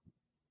were,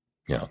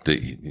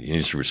 the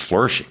industry was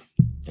flourishing,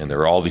 and there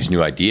were all these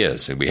new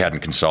ideas, and we hadn't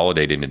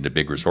consolidated into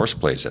big resource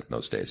plays in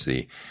those days.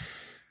 It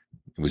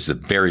was the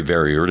very,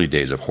 very early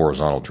days of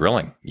horizontal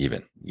drilling,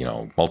 even.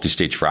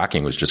 Multi-stage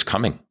fracking was just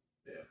coming.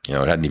 It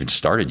hadn't even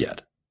started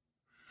yet.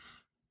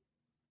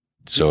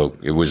 So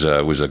it was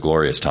a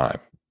glorious time.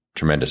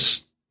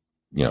 Tremendous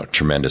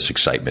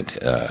excitement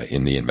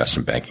in the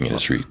investment banking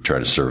industry,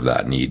 trying to serve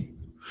that need.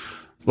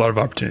 A lot of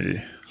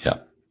opportunity. Yeah.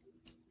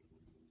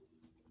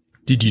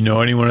 Did you know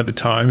anyone at the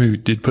time who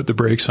did put the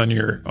brakes on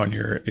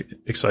your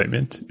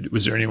excitement?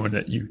 Was there anyone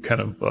that you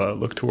kind of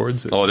looked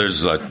towards? Oh,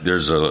 there's I'm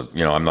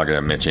not going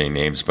to mention any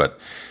names, but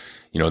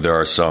there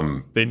are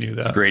some they knew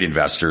that great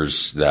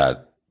investors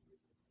that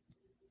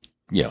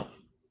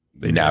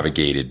they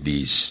navigated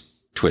these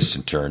twists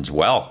and turns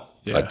well.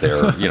 Yeah. But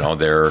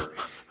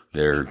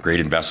they're great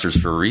investors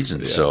for a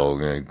reason. Yeah.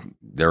 So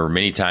there were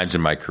many times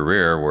in my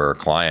career where a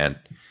client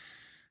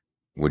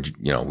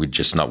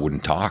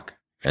wouldn't talk,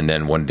 and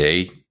then one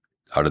day,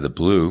 out of the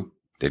blue,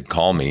 they'd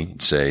call me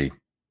and say,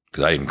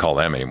 because I didn't call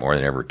them anymore.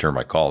 They never returned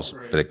my calls.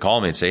 Right. But they'd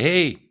call me and say,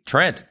 "Hey,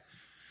 Trent,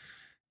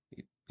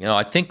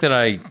 I think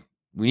that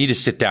we need to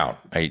sit down.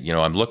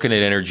 I'm looking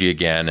at energy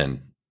again,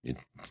 and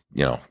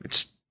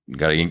it's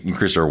got to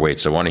increase our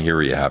weights. I want to hear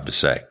what you have to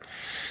say."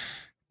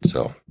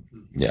 So,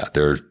 yeah,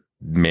 there are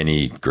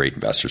many great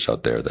investors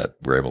out there that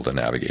were able to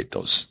navigate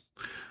those.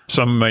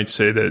 Some might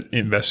say that in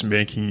investment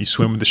banking, you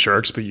swim with the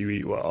sharks, but you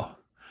eat well.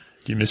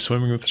 Do you miss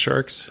swimming with the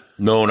sharks?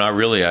 No, not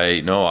really. I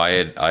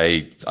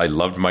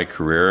loved my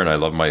career, and I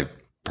love my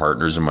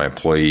partners and my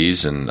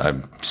employees, and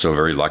I'm so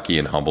very lucky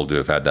and humbled to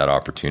have had that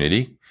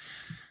opportunity.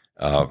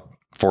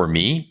 For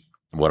me,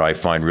 what I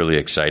find really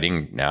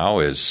exciting now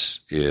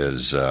is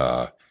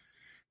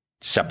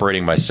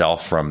separating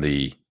myself from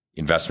the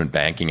investment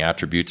banking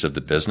attributes of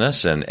the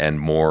business and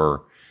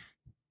more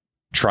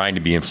trying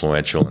to be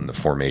influential in the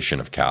formation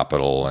of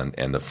capital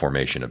and the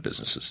formation of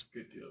businesses.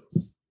 Good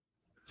deals.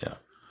 Yeah.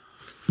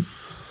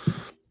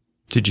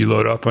 Did you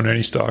load up on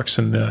any stocks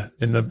in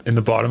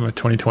the bottom of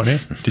 2020?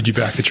 Did you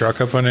back the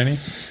truck up on any?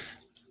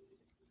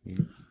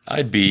 Are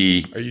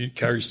you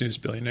Calgary Snooze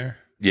billionaire?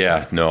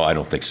 Yeah, no, I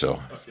don't think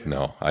so. Okay.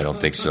 No, I don't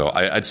think so.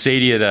 I'd say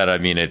to you that,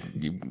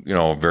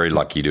 very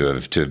lucky to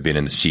have been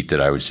in the seat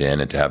that I was in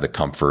and to have the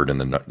comfort and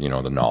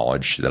the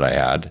knowledge that I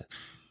had.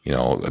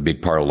 A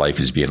big part of life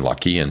is being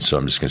lucky. And so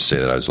I'm just going to say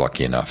that I was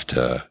lucky enough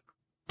to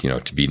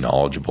be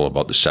knowledgeable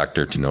about the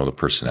sector, to know the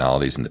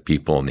personalities and the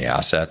people and the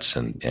assets.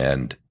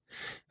 And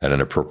at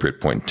an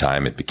appropriate point in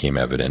time, it became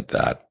evident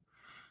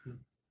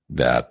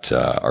that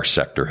our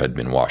sector had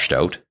been washed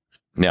out.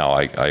 Now,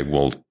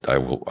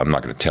 I'm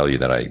not going to tell you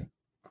that I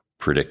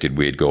predicted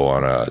we'd go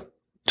on a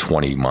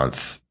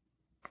 20-month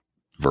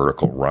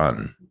vertical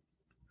run,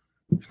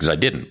 because I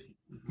didn't.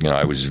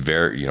 I was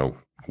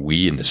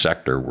we in the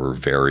sector were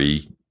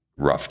very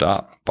roughed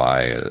up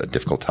by a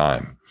difficult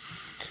time.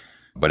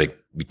 But it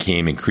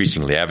became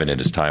increasingly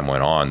evident as time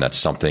went on that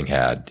something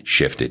had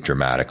shifted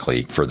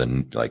dramatically for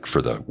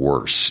the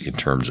worse in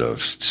terms of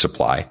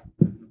supply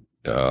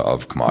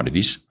of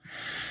commodities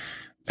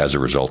as a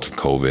result of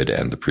COVID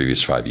and the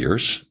previous 5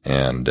 years.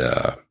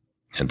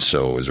 And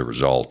so as a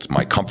result,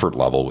 my comfort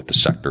level with the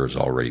sector is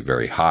already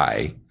very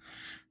high.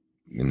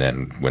 And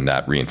then when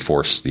that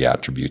reinforced the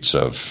attributes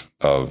of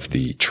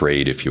the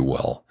trade, if you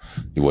will,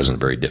 it wasn't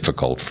very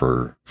difficult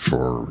for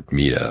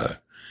me to,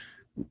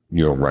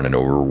 run an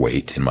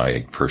overweight in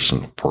my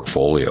personal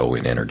portfolio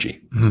in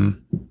energy.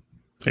 Mm-hmm.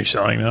 Are you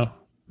selling now?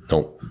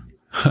 No.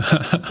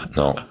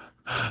 No.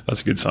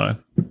 That's a good sign.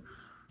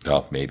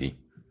 Oh, maybe.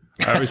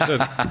 I always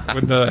said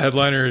when the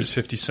headliner is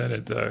 50 Cent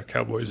at the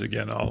Cowboys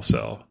again, I'll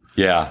sell.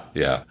 Yeah.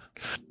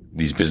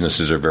 These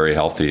businesses are very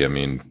healthy. I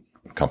mean,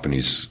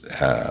 companies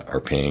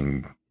are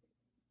paying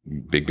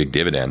big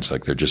dividends.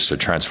 Like they're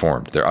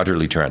transformed. They're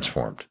utterly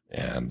transformed.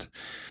 And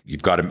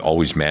you've got to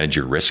always manage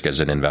your risk as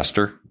an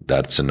investor.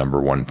 That's the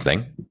number one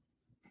thing.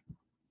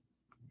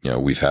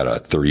 We've had a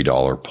 $30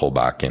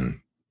 pullback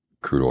in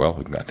crude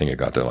oil. I think it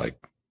got to like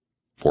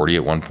 40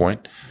 at one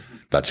point.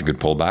 That's a good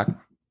pullback.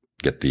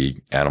 Get the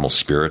animal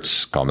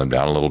spirits, calm them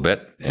down a little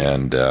bit.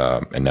 And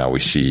now we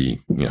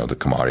see, the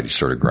commodity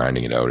sort of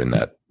grinding it out in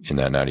that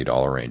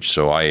 $90 range.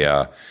 So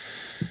I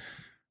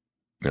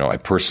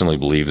personally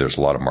believe there's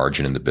a lot of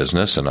margin in the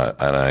business, and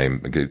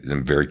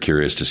I'm very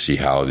curious to see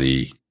how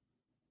the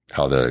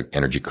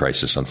energy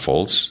crisis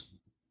unfolds.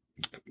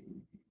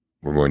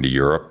 We're going to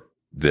Europe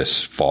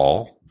this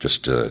fall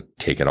just to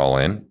take it all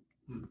in,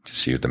 to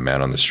see what the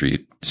man on the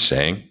street is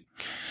saying.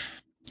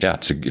 Yeah,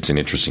 it's an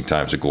interesting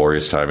time. It's a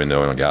glorious time in the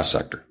oil and gas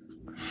sector.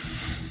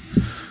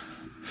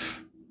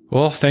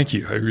 Well, thank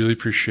you. I really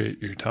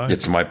appreciate your time.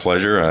 It's my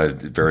pleasure.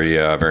 Very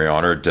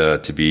honored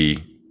to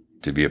be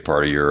a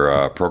part of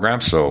your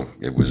program. So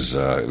it was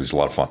a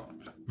lot of fun.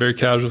 Very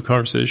casual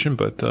conversation,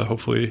 but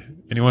hopefully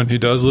anyone who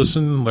does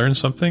listen learns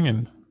something,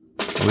 and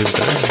I'll leave it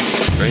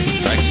there. Great.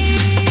 Thanks.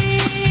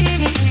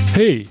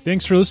 Hey,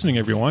 thanks for listening,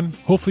 everyone.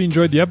 Hopefully you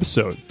enjoyed the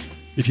episode.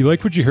 If you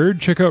like what you heard,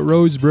 check out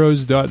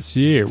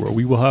rosebros.ca, where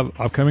we will have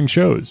upcoming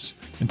shows.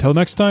 Until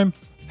next time,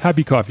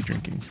 happy coffee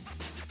drinking.